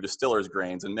into distiller's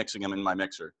grains and mixing them in my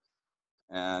mixer.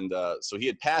 And so he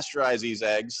had pasteurized these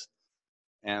eggs,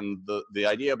 and the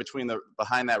idea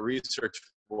behind that research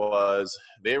was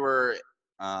they were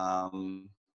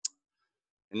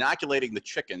inoculating the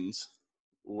chickens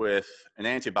with an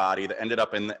antibody that ended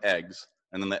up in the eggs,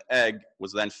 and then the egg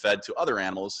was then fed to other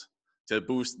animals to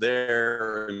boost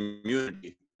their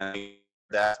immunity. And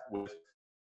that with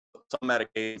some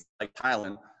medications like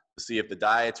Tylen, to see if the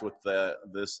diets with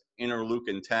this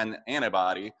interleukin-10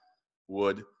 antibody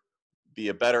would be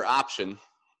a better option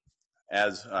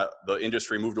as the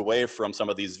industry moved away from some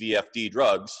of these VFD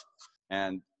drugs.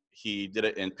 And he did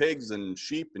it in pigs and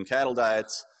sheep and cattle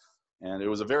diets, and it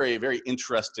was a very, very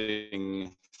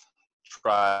interesting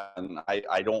try. And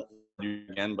I don't do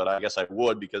it again, but I guess I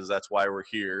would, because that's why we're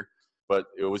here. But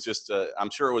it was just, I'm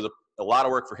sure it was a lot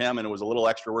of work for him, and it was a little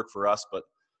extra work for us, but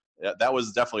that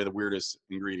was definitely the weirdest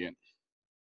ingredient.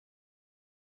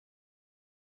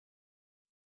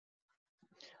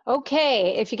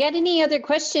 Okay, if you got any other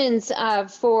questions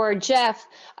for Jeff,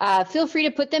 feel free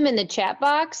to put them in the chat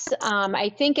box.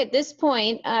 I think at this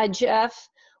point, Jeff,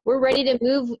 we're ready to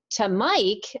move to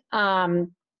Mike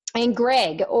and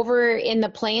Greg over in the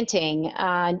planting.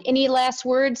 Any last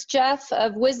words, Jeff,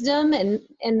 of wisdom? And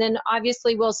then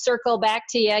obviously we'll circle back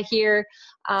to you here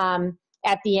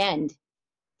at the end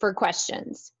for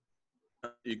questions.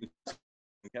 You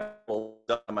can pull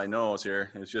down my nose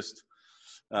here. It's just,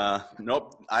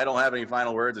 Nope, I don't have any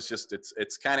final words. It's just,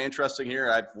 it's kind of interesting here.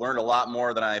 I've learned a lot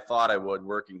more than I thought I would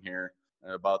working here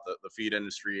about the feed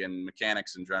industry and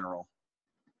mechanics in general.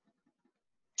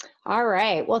 All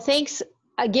right. Well, thanks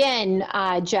again,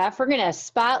 Jeff. We're going to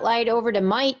spotlight over to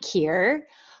Mike here.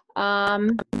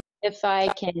 If I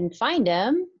can find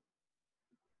him.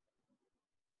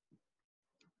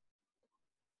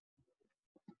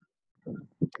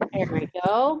 There we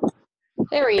go.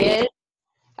 There he is.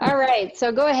 All right.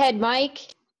 So go ahead,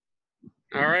 Mike.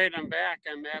 All right, I'm back.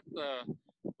 I'm at the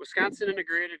Wisconsin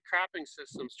Integrated Cropping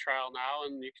Systems trial now,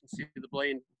 and you can see the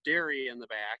Blaine Dairy in the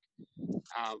back.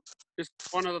 This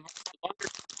is one of the longer.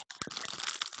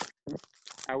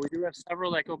 We do have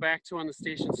several that go back to when the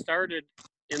station started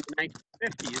in the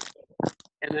 1950s,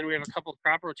 and then we have a couple of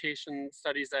crop rotation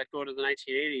studies that go to the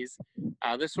 1980s.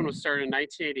 This one was started in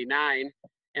 1989,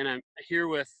 and I'm here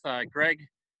with Greg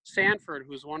Sanford,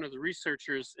 who's one of the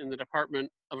researchers in the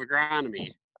Department of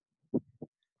Agronomy.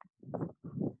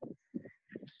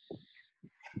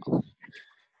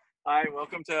 Hi,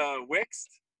 welcome to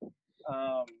WIXT.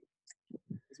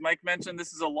 As Mike mentioned,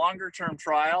 this is a longer-term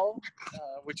trial,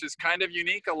 which is kind of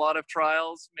unique. A lot of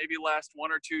trials maybe last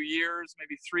 1 or 2 years,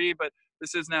 maybe 3, but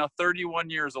this is now 31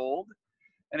 years old,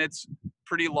 and it's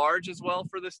pretty large as well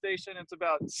for the station. It's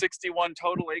about 61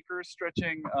 total acres,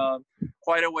 stretching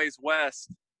quite a ways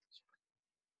west.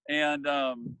 And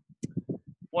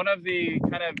one of the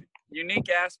kind of unique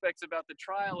aspects about the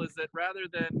trial is that rather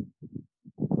than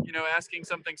asking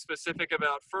something specific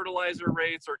about fertilizer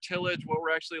rates or tillage, what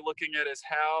we're actually looking at is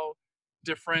how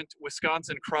different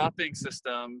Wisconsin cropping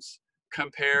systems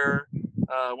compare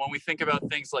when we think about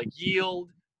things like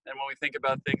yield and when we think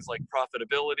about things like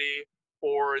profitability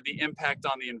or the impact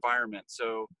on the environment.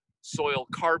 So soil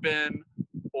carbon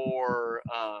or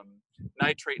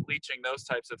nitrate leaching, those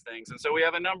types of things. And so we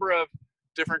have a number of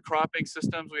different cropping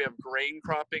systems. We have grain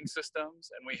cropping systems,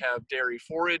 and we have dairy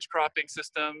forage cropping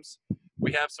systems.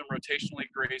 We have some rotationally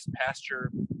grazed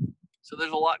pasture. So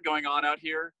there's a lot going on out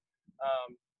here.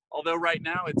 Although right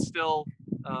now it's still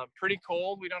pretty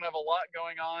cold. We don't have a lot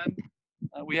going on.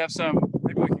 We have some,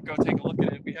 maybe we could go take a look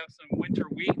at it. We have some winter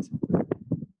wheat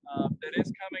that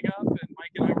is coming up. And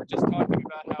Mike and I were just talking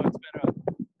about how it's been a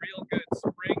real good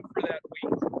spring for that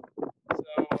wheat.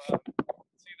 So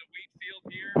see the wheat field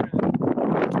here. And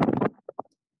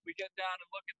we get down and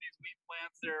look at these wheat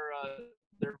plants.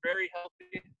 They're very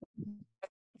healthy.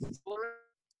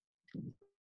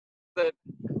 That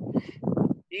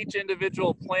each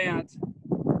individual plant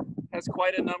has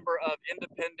quite a number of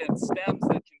independent stems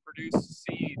that can produce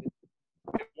seed.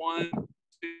 One,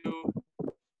 two,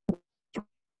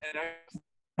 and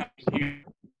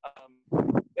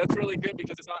that's really good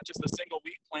because it's not just a single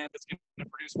wheat plant that's going to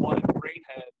produce one grain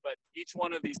head, but each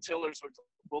one of these tillers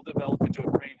will develop into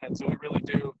a grain head. So we really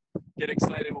do get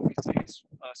excited when we see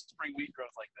spring wheat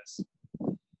growth like this.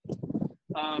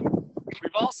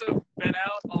 We've also been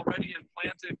out already and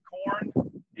planted corn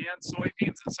and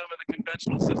soybeans in some of the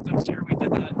conventional systems here. We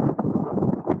did that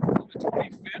on the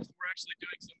 25th. We're actually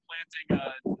doing some planting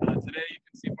today. You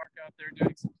can see Mark out there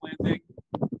doing some planting.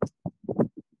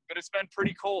 But it's been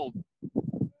pretty cold.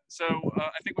 So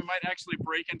I think we might actually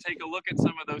break and take a look at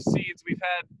some of those seeds. We've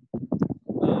had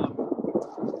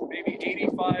maybe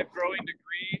 85 growing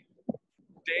degree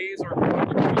days or growing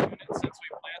degree units since we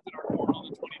planted our corn on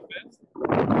the 25th.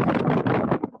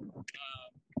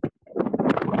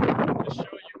 To show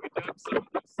you, we dug some of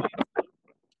those seeds.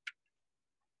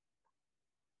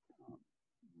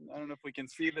 I don't know if we can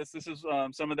see this. This is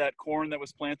some of that corn that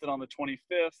was planted on the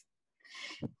 25th.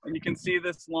 And you can see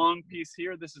this long piece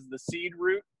here. This is the seed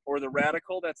root or the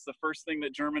radicle. That's the first thing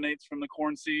that germinates from the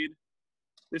corn seed.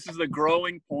 This is the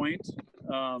growing point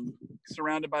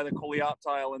surrounded by the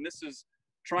coleoptile. And this is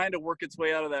trying to work its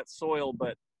way out of that soil.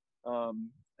 But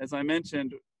as I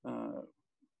mentioned,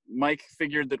 Mike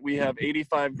figured that we have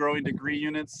 85 growing degree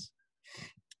units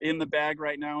in the bag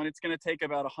right now, and it's going to take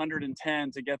about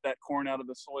 110 to get that corn out of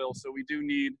the soil. So we do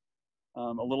need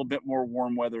a little bit more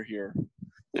warm weather here.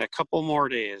 Yeah, a couple more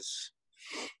days.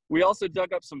 We also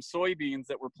dug up some soybeans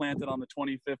that were planted on the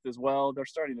 25th as well. They're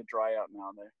starting to dry out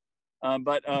now.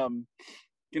 But you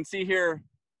can see here,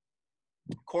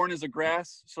 corn is a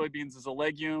grass, soybeans is a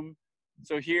legume.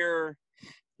 So here,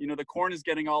 the corn is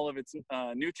getting all of its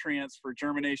nutrients for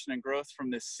germination and growth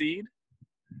from this seed.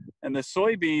 And the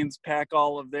soybeans pack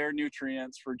all of their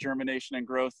nutrients for germination and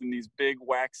growth in these big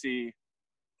waxy,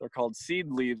 they're called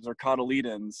seed leaves or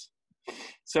cotyledons.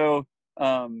 So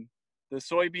the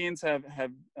soybeans have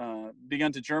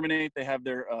begun to germinate. They have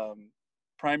their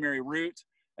primary root.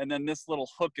 And then this little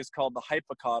hook is called the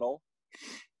hypocotyl.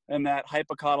 and that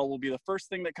hypocotyl will be the first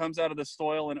thing that comes out of the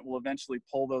soil, and it will eventually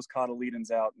pull those cotyledons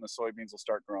out, and the soybeans will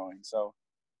start growing. So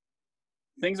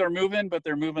things are moving, but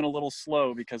they're moving a little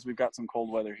slow because we've got some cold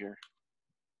weather here.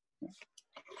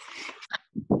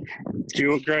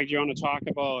 Greg, do you want to talk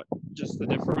about just the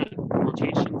different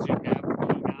rotations you have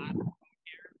going on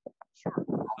here? Sure.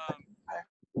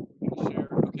 Share.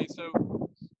 Okay, so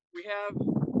we have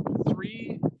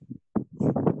 3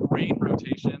 grain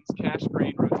rotations, cash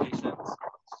grain rotations.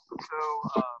 So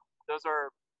those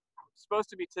are supposed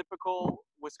to be typical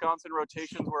Wisconsin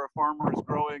rotations where a farmer is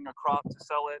growing a crop to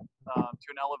sell it to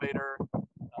an elevator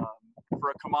for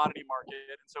a commodity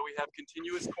market. And so we have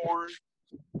continuous corn.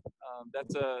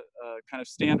 That's a kind of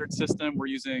standard system. We're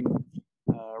using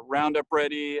Roundup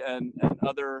Ready and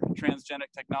other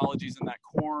transgenic technologies in that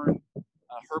corn.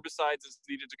 Herbicides is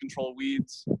needed to control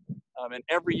weeds. And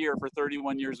every year for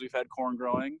 31 years, we've had corn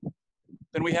growing.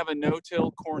 Then we have a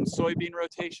no-till corn-soybean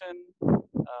rotation.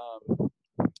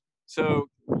 So,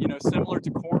 you know, similar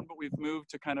to corn, but we've moved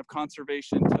to kind of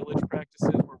conservation tillage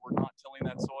practices where we're not tilling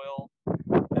that soil.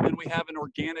 And then we have an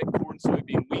organic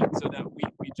corn-soybean wheat. So that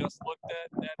wheat we just looked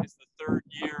at, that is the 3rd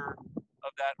year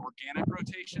of that organic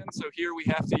rotation. So here we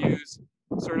have to use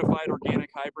certified organic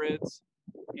hybrids,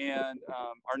 and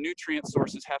our nutrient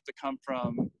sources have to come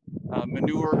from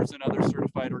manures and other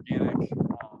certified organic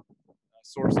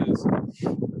sources.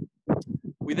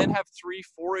 We then have 3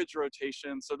 forage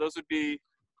rotations. So those would be,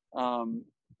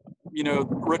 you know,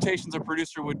 rotations a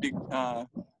producer would be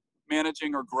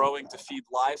managing or growing to feed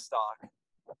livestock.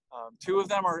 2 of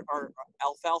them are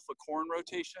alfalfa corn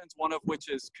rotations, one of which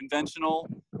is conventional,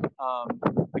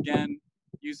 again,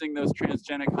 using those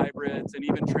transgenic hybrids, and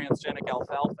even transgenic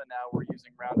alfalfa now we're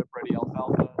using Roundup Ready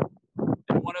alfalfa.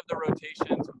 And one of the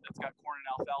rotations that's got corn and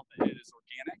alfalfa is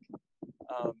organic.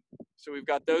 So we've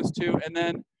got those 2, and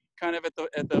then kind of at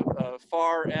the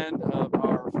far end of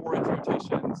our forage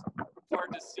rotations, it's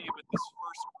hard to see, but this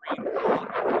first green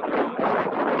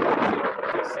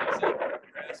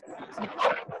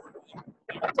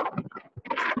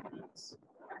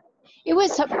It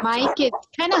was, Mike, it's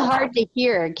kind of hard to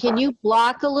hear. Can you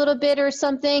block a little bit or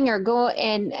something, or go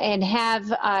and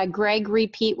have Greg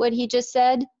repeat what he just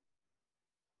said?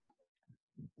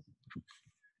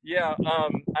 Yeah,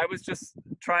 I was just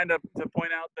trying to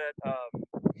point out that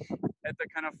at the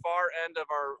kind of far end of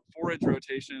our forage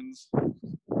rotations,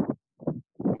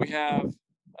 we have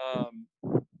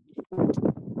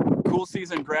cool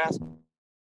season grass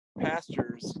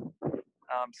pastures.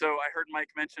 So I heard Mike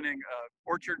mentioning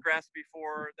orchard grass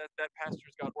before. That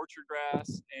pasture's got orchard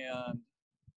grass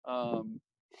and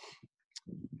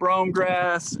brome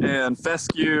grass and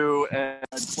fescue and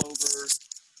clover.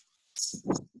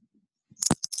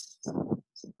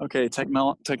 Okay,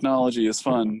 technology is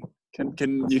fun.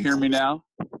 Can you hear me now?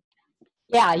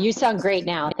 Yeah, you sound great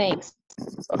now. Thanks.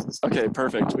 Okay,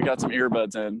 perfect. We got some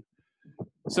earbuds in.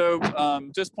 So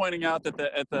just pointing out that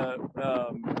at the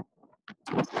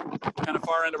kind of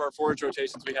far end of our forage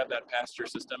rotations, we have that pasture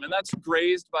system, and that's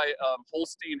grazed by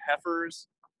Holstein heifers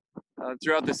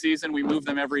throughout the season. We move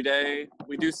them every day.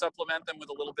 We do supplement them with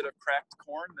a little bit of cracked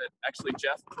corn that actually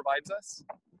Jeff provides us.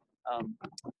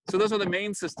 So those are the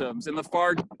main systems. In the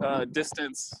far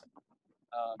distance,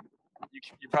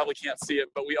 you probably can't see it,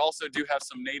 but we also do have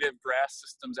some native grass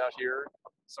systems out here,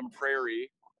 some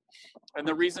prairie. And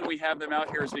the reason we have them out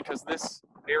here is because this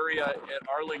area at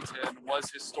Arlington was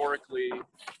historically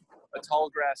a tall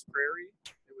grass prairie.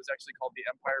 It was actually called the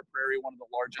Empire Prairie, one of the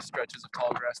largest stretches of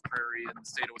tall grass prairie in the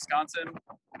state of Wisconsin.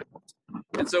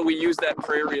 And so we use that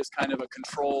prairie as kind of a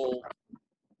control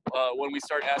when we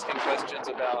start asking questions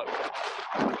about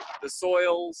the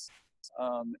soils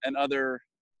and other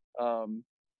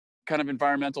kind of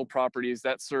environmental properties.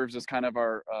 That serves as kind of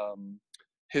our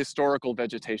historical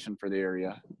vegetation for the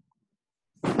area.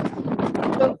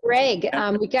 So Greg,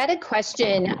 we got a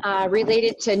question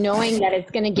related to knowing that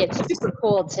it's going to get super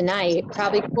cold tonight,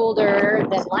 probably colder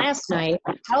than last night.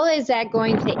 How is that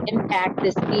going to impact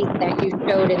the seed that you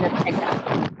showed in the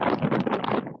pickup?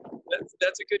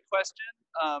 That's a good question.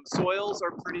 Soils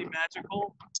are pretty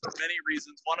magical for many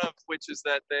reasons, one of which is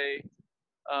that they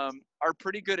are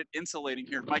pretty good at insulating.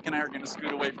 Here, Mike and I are going to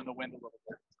scoot away from the wind a little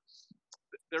bit.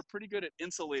 They're pretty good at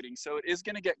insulating, so it is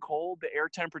going to get cold. The air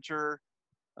temperature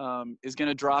is going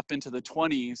to drop into the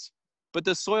 20s, but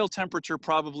the soil temperature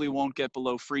probably won't get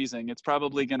below freezing. It's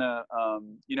probably going to,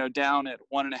 down at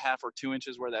 1.5 or 2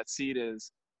 inches where that seed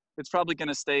is, it's probably going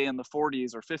to stay in the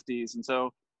 40s or 50s. And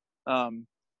so,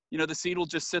 the seed will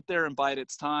just sit there and bide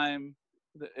its time.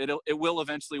 It will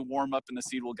eventually warm up and the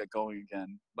seed will get going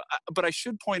again. But I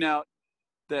should point out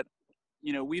that,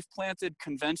 we've planted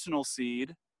conventional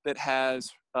seed that has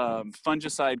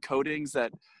fungicide coatings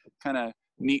that kind of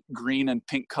neat green and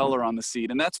pink color on the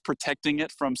seed, and that's protecting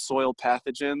it from soil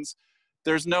pathogens.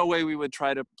 There's no way we would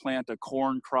try to plant a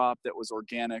corn crop that was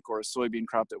organic or a soybean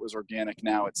crop that was organic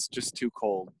now. It's just too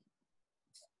cold.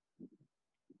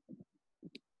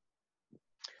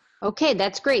 Okay,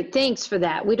 that's great. Thanks for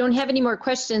that. We don't have any more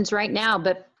questions right now,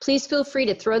 but please feel free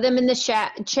to throw them in the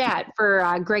chat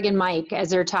for Greg and Mike as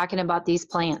they're talking about these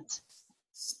plants.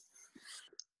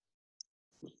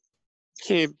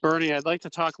 Okay, Bernie, I'd like to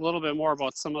talk a little bit more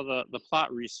about some of the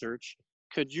plot research.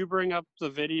 Could you bring up the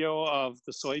video of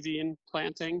the soybean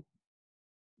planting?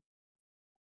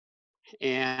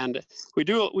 And we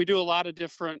do a lot of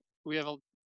different, we have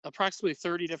approximately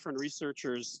 30 different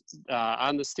researchers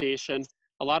on the station.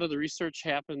 A lot of the research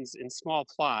happens in small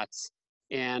plots.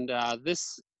 And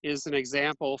this is an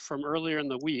example from earlier in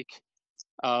the week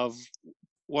of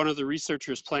one of the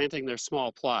researchers planting their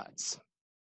small plots.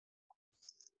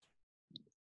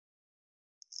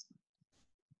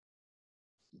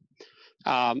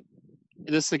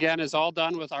 This again is all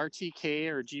done with RTK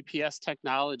or GPS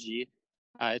technology.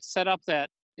 It's set up that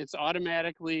it's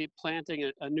automatically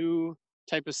planting a new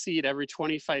type of seed every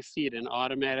 25 feet and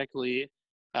automatically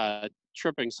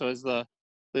tripping. So as the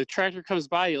tractor comes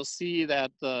by, you'll see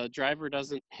that the driver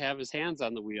doesn't have his hands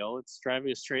on the wheel. It's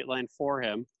driving a straight line for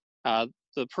him.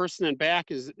 The person in back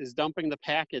is dumping the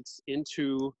packets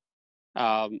into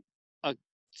a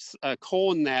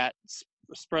cone that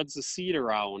spreads the seed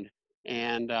around.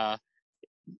 And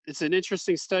it's an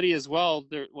interesting study as well.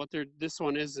 This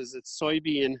one is it's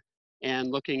soybean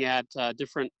and looking at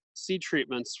different seed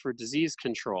treatments for disease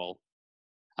control.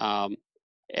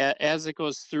 As it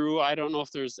goes through, I don't know if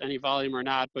there's any volume or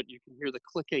not, but you can hear the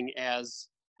clicking as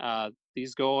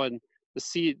these go, and the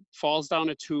seed falls down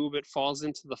a tube. It falls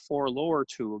into the 4 lower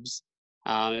tubes.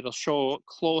 It'll show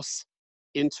close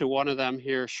into one of them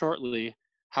here shortly,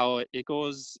 how it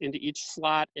goes into each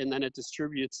slot and then it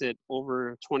distributes it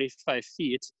over 25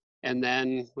 feet. And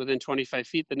then within 25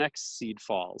 feet, the next seed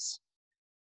falls.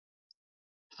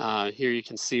 Here you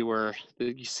can see where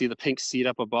you see the pink seed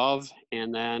up above,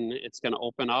 and then it's gonna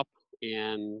open up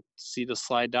and seed will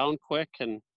slide down quick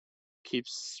and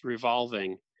keeps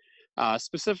revolving.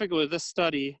 Specifically with this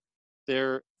study,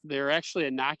 they're actually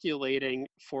inoculating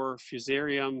for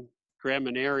Fusarium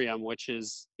graminearum, which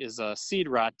is a seed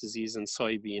rot disease in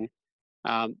soybean.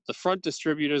 The front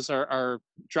distributors are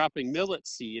dropping millet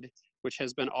seed, which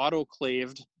has been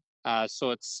autoclaved,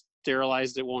 so it's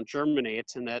sterilized, it won't germinate,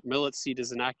 and that millet seed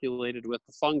is inoculated with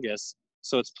the fungus.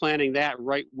 So it's planting that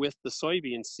right with the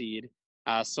soybean seed.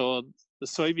 So the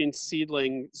soybean seed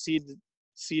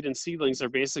and seedlings are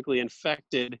basically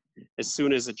infected as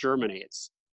soon as it germinates.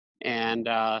 And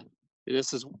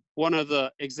this is one of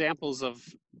the examples of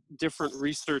different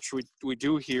research we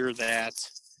do here that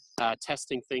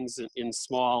testing things in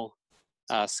small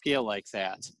scale like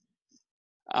that.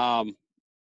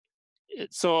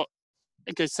 So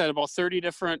like I said, about 30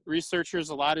 different researchers.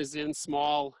 A lot is in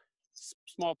small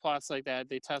plots like that.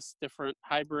 They test different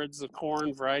hybrids of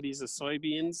corn, varieties of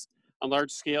soybeans on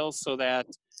large scales, so that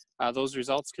those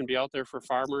results can be out there for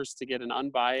farmers to get an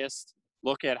unbiased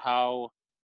look at how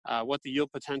what the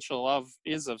yield potential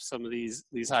is of some of these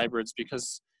hybrids.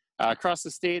 Because across the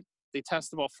state, they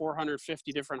test about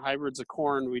 450 different hybrids of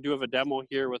corn. We do have a demo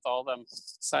here with all of them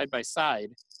side by side.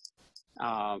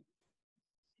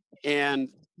 And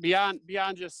beyond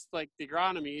just like the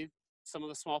agronomy, some of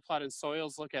the small plotted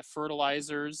soils look at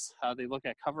fertilizers. They look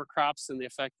at cover crops and the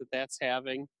effect that that's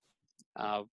having.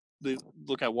 They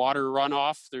look at water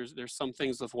runoff. There's some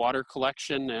things with water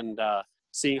collection and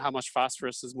seeing how much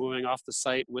phosphorus is moving off the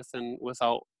site with and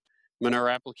without manure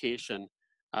application.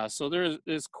 So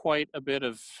there's quite a bit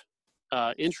of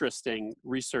interesting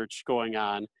research going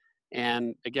on.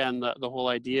 And again, the whole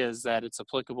idea is that it's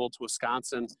applicable to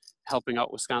Wisconsin, helping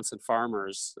out Wisconsin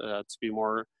farmers to be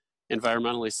more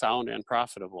environmentally sound and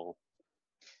profitable.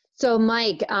 So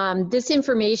Mike, this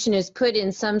information is put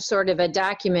in some sort of a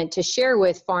document to share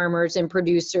with farmers and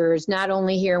producers, not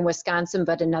only here in Wisconsin,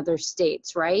 but in other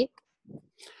states, right?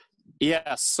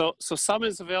 Yes, so some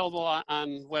is available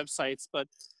on websites, but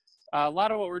a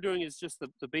lot of what we're doing is just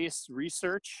the base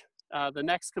research. The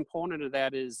next component of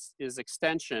that is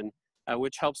extension,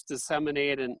 which helps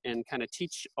disseminate and kind of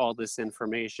teach all this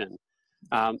information.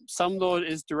 Some though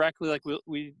is directly, like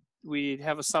we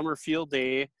have a summer field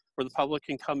day where the public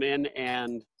can come in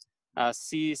and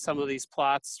see some of these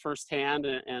plots firsthand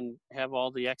and have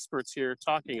all the experts here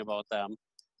talking about them.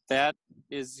 That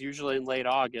is usually in late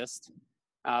August.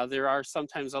 There are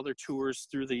sometimes other tours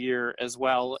through the year as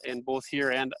well, and both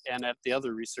here and at the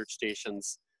other research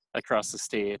stations across the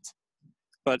state.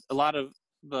 but a lot of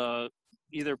the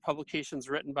either publications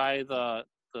written by the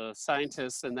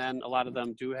scientists, and then a lot of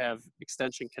them do have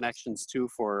extension connections too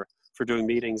for doing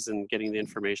meetings and getting the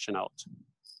information out.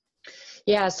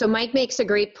 Yeah, so Mike makes a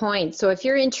great point. So if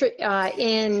you're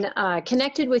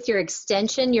connected with your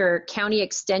extension, your county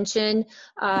extension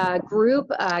group,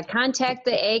 contact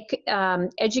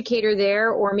the educator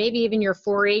there, or maybe even your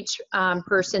 4-H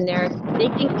person there. They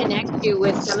can connect you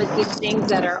with some of these things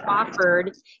that are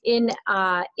offered in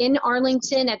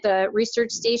Arlington at the research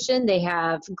station. They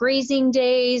have grazing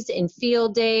days and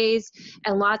field days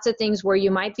and lots of things where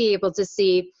you might be able to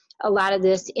see a lot of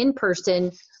this in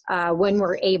person when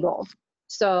we're able.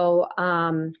 So,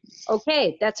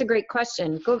 okay, that's a great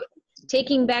question.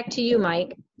 Taking back to you,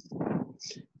 Mike.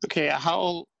 Okay,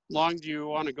 how long do you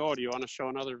want to go? Do you want to show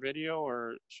another video,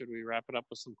 or should we wrap it up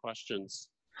with some questions?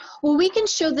 Well, we can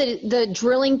show the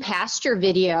drilling pasture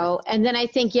video, and then I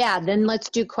think, yeah, then let's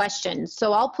do questions.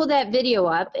 So I'll pull that video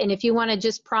up, and if you want to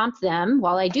just prompt them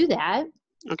while I do that.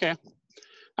 Okay.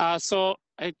 So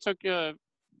I took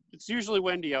it's usually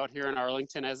windy out here in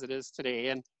Arlington as it is today,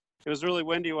 and it was really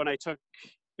windy when I took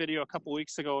video a couple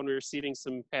weeks ago when we were seeding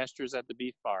some pastures at the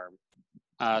beef farm.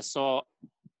 So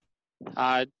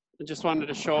I just wanted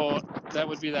to show that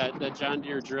would be that John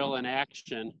Deere drill in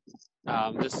action.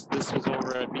 This was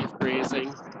over at beef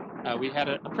grazing. We had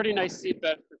a pretty nice seed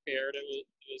bed prepared. It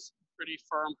was pretty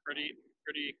firm, pretty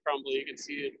crumbly. You can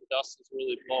see the dust is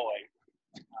really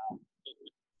blowing.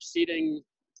 Seeding,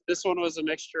 this one was a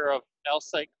mixture of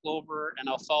Alsike clover and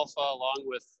alfalfa, along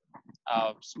with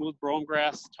smooth brome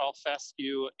grass, tall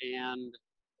fescue, and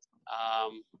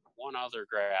one other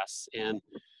grass. And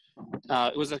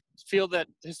it was a field that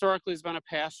historically has been a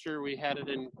pasture. We had it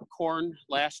in corn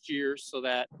last year so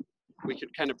that we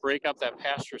could kind of break up that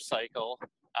pasture cycle,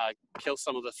 kill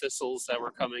some of the thistles that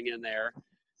were coming in there.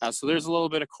 So there's a little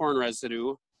bit of corn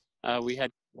residue. We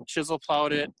had chisel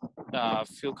plowed it,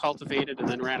 field cultivated, and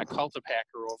then ran a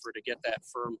cultipacker over to get that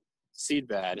firm seed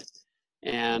bed.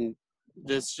 And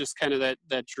this just kind of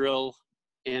that drill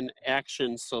in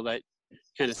action so that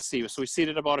kind of see. So we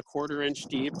seeded about a 1/4 inch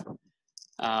deep.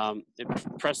 It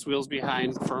pressed wheels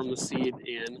behind, firm the seed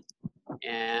in.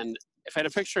 And if I had a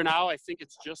picture now, I think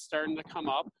it's just starting to come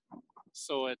up.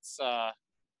 So it's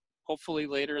hopefully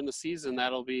later in the season,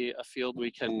 that'll be a field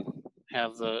we can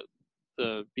have the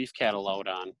beef cattle out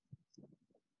on.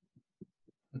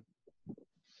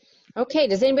 Okay,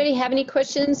 does anybody have any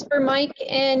questions for Mike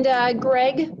and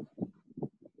Greg?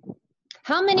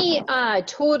 How many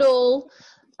total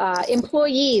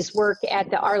employees work at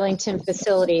the Arlington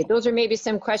facility? Those are maybe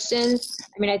some questions.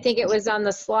 I mean, I think it was on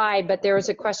the slide, but there was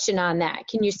a question on that.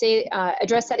 Can you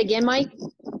address that again, Mike?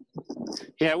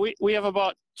 Yeah, we have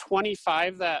about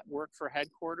 25 that work for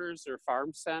headquarters or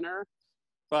farm center,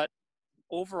 but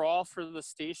overall for the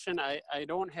station, I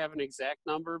don't have an exact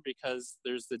number because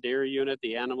there's the dairy unit,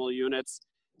 the animal units,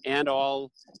 and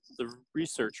all the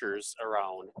researchers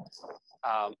around.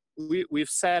 We've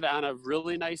said on a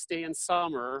really nice day in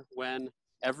summer when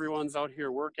everyone's out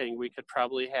here working, we could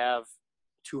probably have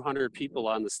 200 people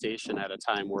on the station at a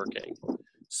time working.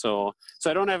 So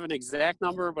I don't have an exact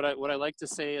number, but what I like to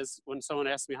say is when someone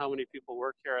asks me how many people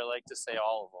work here, I like to say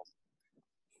all of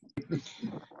them.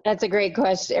 That's a great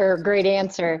question, or great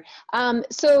answer.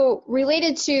 So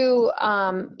related to,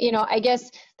 I guess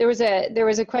there was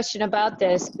a question about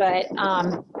this, but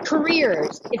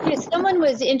careers. If someone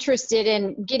was interested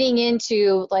in getting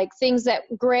into like things that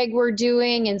Greg were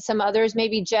doing and some others,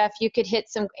 maybe Jeff, you could hit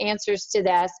some answers to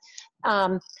this.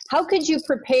 How could you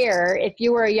prepare if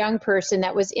you were a young person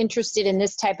that was interested in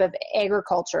this type of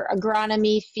agriculture,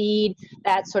 agronomy, feed,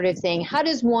 that sort of thing? How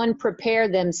does one prepare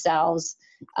themselves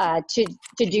to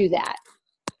do that?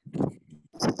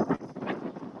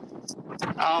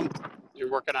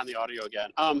 You're working on the audio again.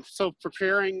 So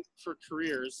preparing for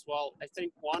careers, well, I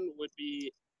think one would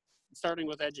be starting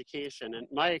with education. And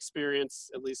my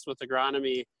experience, at least with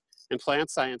agronomy and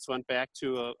plant science, went back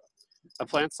to a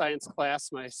plant science class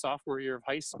my sophomore year of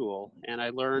high school. And I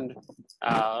learned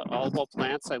all about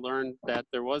plants. I learned that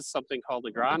there was something called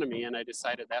agronomy, and I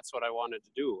decided that's what I wanted to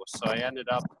do. So I ended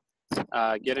up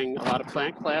getting a lot of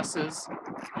plant classes,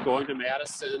 going to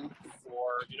Madison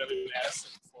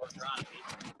UW-Madison for agronomy.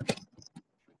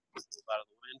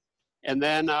 And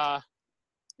then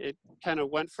it kind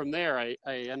of went from there. I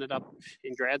ended up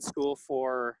in grad school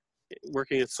for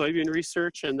working at soybean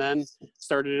research, and then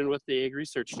started in with the ag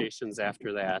research stations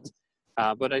after that.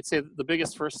 But I'd say the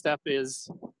biggest first step is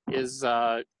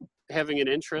having an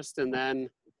interest, and then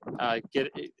get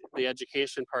the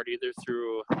education part either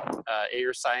through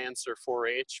ag science or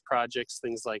 4-H projects,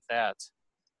 things like that.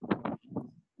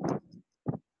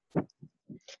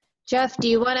 Jeff, do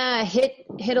you want to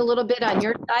hit a little bit on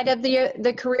your side of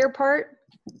the career part?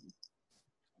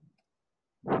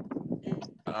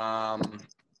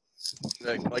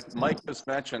 Like Mike just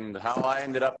mentioned, how I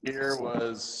ended up here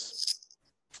was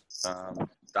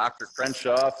Dr.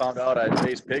 Crenshaw found out I'd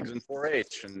raised pigs in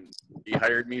 4-H, and he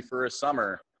hired me for a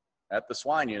summer at the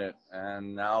swine unit.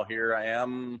 And now here I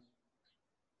am,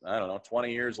 I don't know,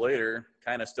 20 years later,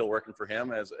 kind of still working for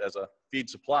him as a feed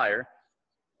supplier.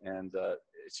 And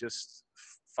it's just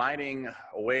finding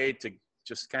a way to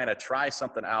just kind of try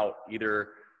something out, either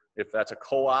if that's a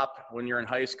co-op when you're in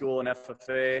high school, an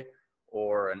FFA,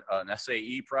 or an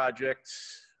SAE project,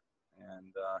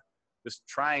 and just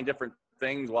trying different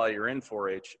things while you're in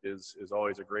 4-H is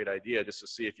always a great idea, just to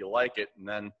see if you like it, and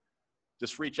then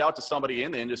just reach out to somebody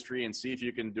in the industry and see if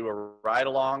you can do a ride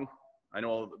along. I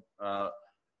know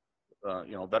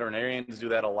you know, veterinarians do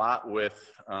that a lot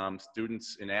with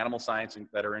students in animal science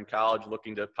that are in college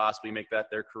looking to possibly make that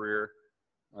their career.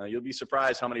 You'll be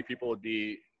surprised how many people would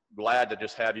be glad to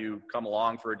just have you come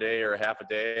along for a day or a half a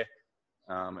day,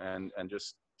 and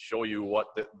just show you what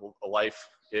the life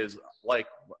is like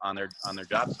on their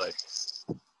job site.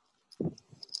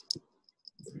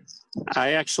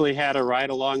 I actually had a ride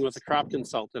along with a crop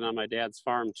consultant on my dad's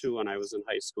farm too when I was in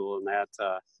high school, and that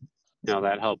you know,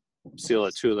 that helped seal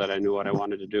it too, that I knew what I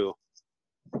wanted to do.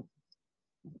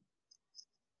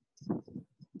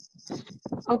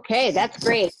 Okay, that's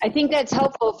great. I think that's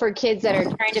helpful for kids that are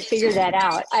trying to figure that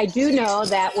out. I do know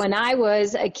that when I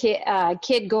was a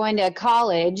kid going to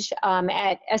college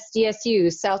at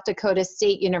SDSU, South Dakota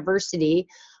State University,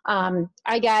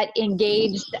 I got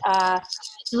engaged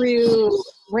through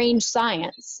range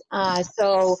science.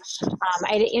 So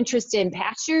I had an interest in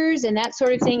pastures and that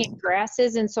sort of thing, and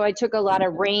grasses, and so I took a lot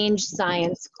of range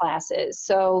science classes.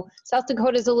 So South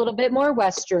Dakota is a little bit more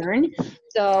Western,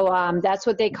 so that's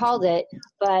what they called it.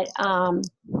 But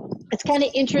it's kind of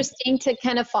interesting to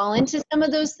kind of fall into some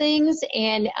of those things.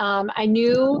 And I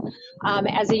knew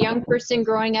as a young person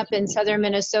growing up in southern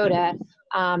Minnesota,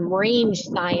 range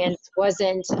science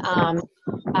wasn't on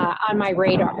my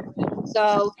radar.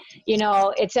 So, you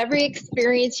know, it's every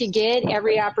experience you get,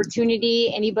 every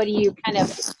opportunity, anybody you kind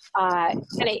of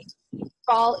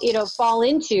fall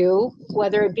into,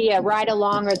 whether it be a ride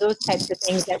along or those types of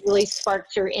things that really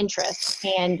sparks your interest,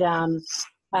 and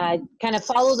kind of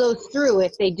follow those through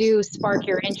if they do spark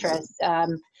your interest. A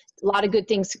lot of good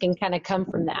things can kind of come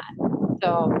from that.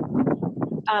 So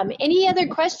any other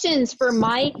questions for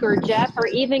Mike or Jeff or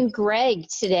even Greg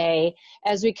today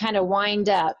as we kind of wind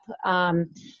up?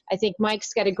 I think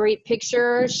Mike's got a great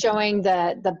picture showing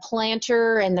the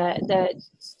planter and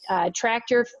the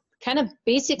tractor kind of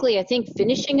basically, I think,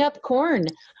 finishing up corn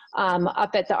up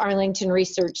at the Arlington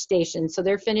Research Station. So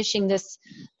they're finishing this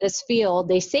field.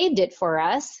 They saved it for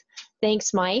us.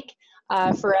 Thanks, Mike,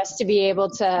 for us to be able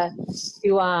to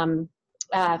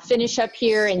finish up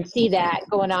here and see that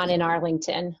going on in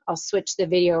Arlington. I'll switch the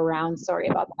video around. Sorry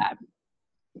about that.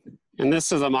 And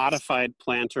this is a modified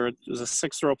planter. It was a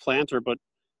 6-row planter, but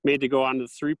made to go onto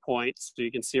 3 points. So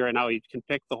you can see right now, you can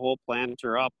pick the whole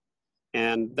planter up,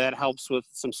 and that helps with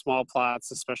some small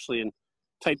plots, especially in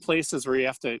tight places where you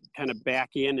have to kind of back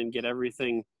in and get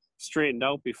everything straightened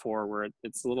out before, where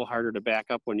it's a little harder to back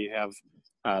up when you have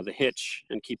the hitch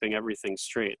and keeping everything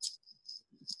straight.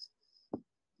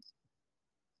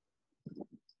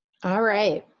 All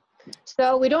right.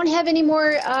 So we don't have any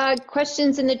more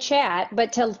questions in the chat,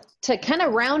 but to kind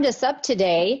of round us up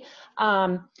today,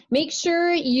 make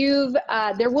sure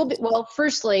there will be, well,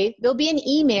 firstly, there'll be an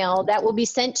email that will be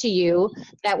sent to you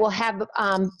that will have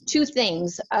 2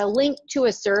 things: a link to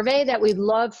a survey that we'd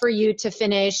love for you to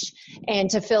finish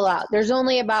and to fill out. There's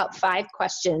only about 5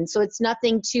 questions, so it's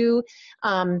nothing too,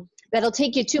 that'll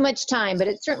take you too much time, but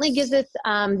it certainly gives us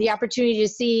the opportunity to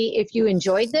see if you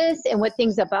enjoyed this and what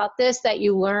things about this that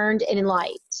you learned and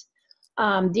liked.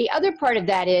 The other part of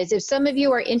that is, if some of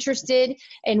you are interested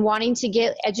in wanting to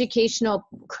get educational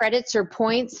credits or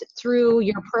points through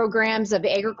your programs of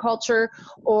agriculture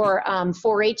or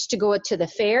 4-H to go to the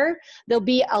fair, there'll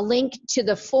be a link to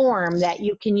the form that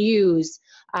you can use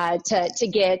to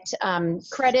get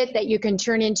credit that you can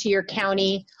turn into your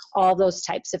county, all those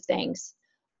types of things.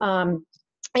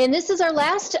 And this is our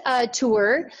last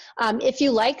tour. If you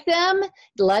like them,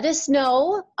 let us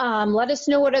know. Let us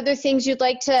know what other things you'd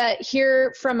like to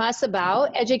hear from us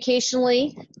about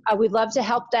educationally. We'd love to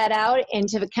help that out and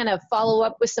to kind of follow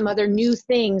up with some other new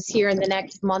things here in the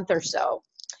next month or so.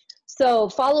 So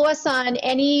follow us on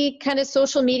any kind of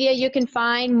social media you can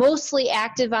find, mostly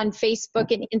active on Facebook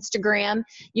and Instagram.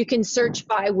 You can search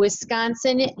by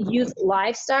Wisconsin Youth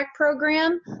Livestock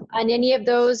Program on any of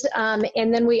those.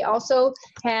 And then we also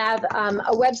have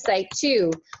a website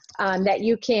too that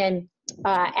you can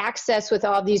access with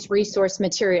all these resource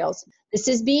materials. This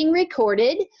is being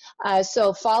recorded,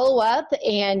 so follow up,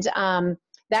 and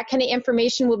that kind of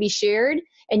information will be shared,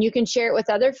 and you can share it with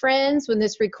other friends when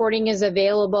this recording is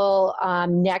available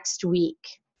next week.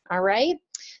 All right?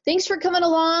 Thanks for coming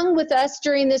along with us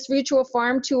during this virtual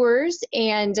farm tours,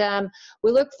 and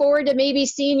we look forward to maybe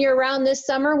seeing you around this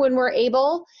summer when we're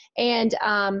able. And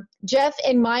Jeff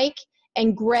and Mike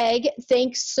and Greg,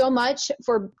 thanks so much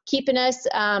for keeping us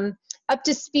up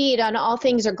to speed on all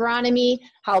things agronomy,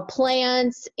 how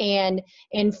plants and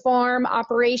farm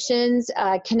operations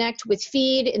connect with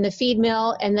feed in the feed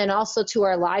mill, and then also to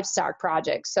our livestock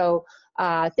project. So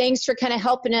thanks for kind of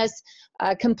helping us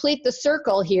complete the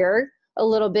circle here a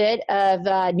little bit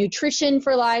of nutrition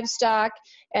for livestock,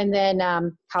 and then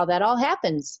how that all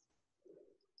happens.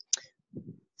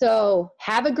 So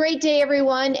have a great day,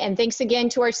 everyone, and thanks again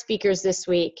to our speakers this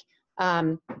week.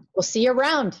 We'll see you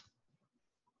around.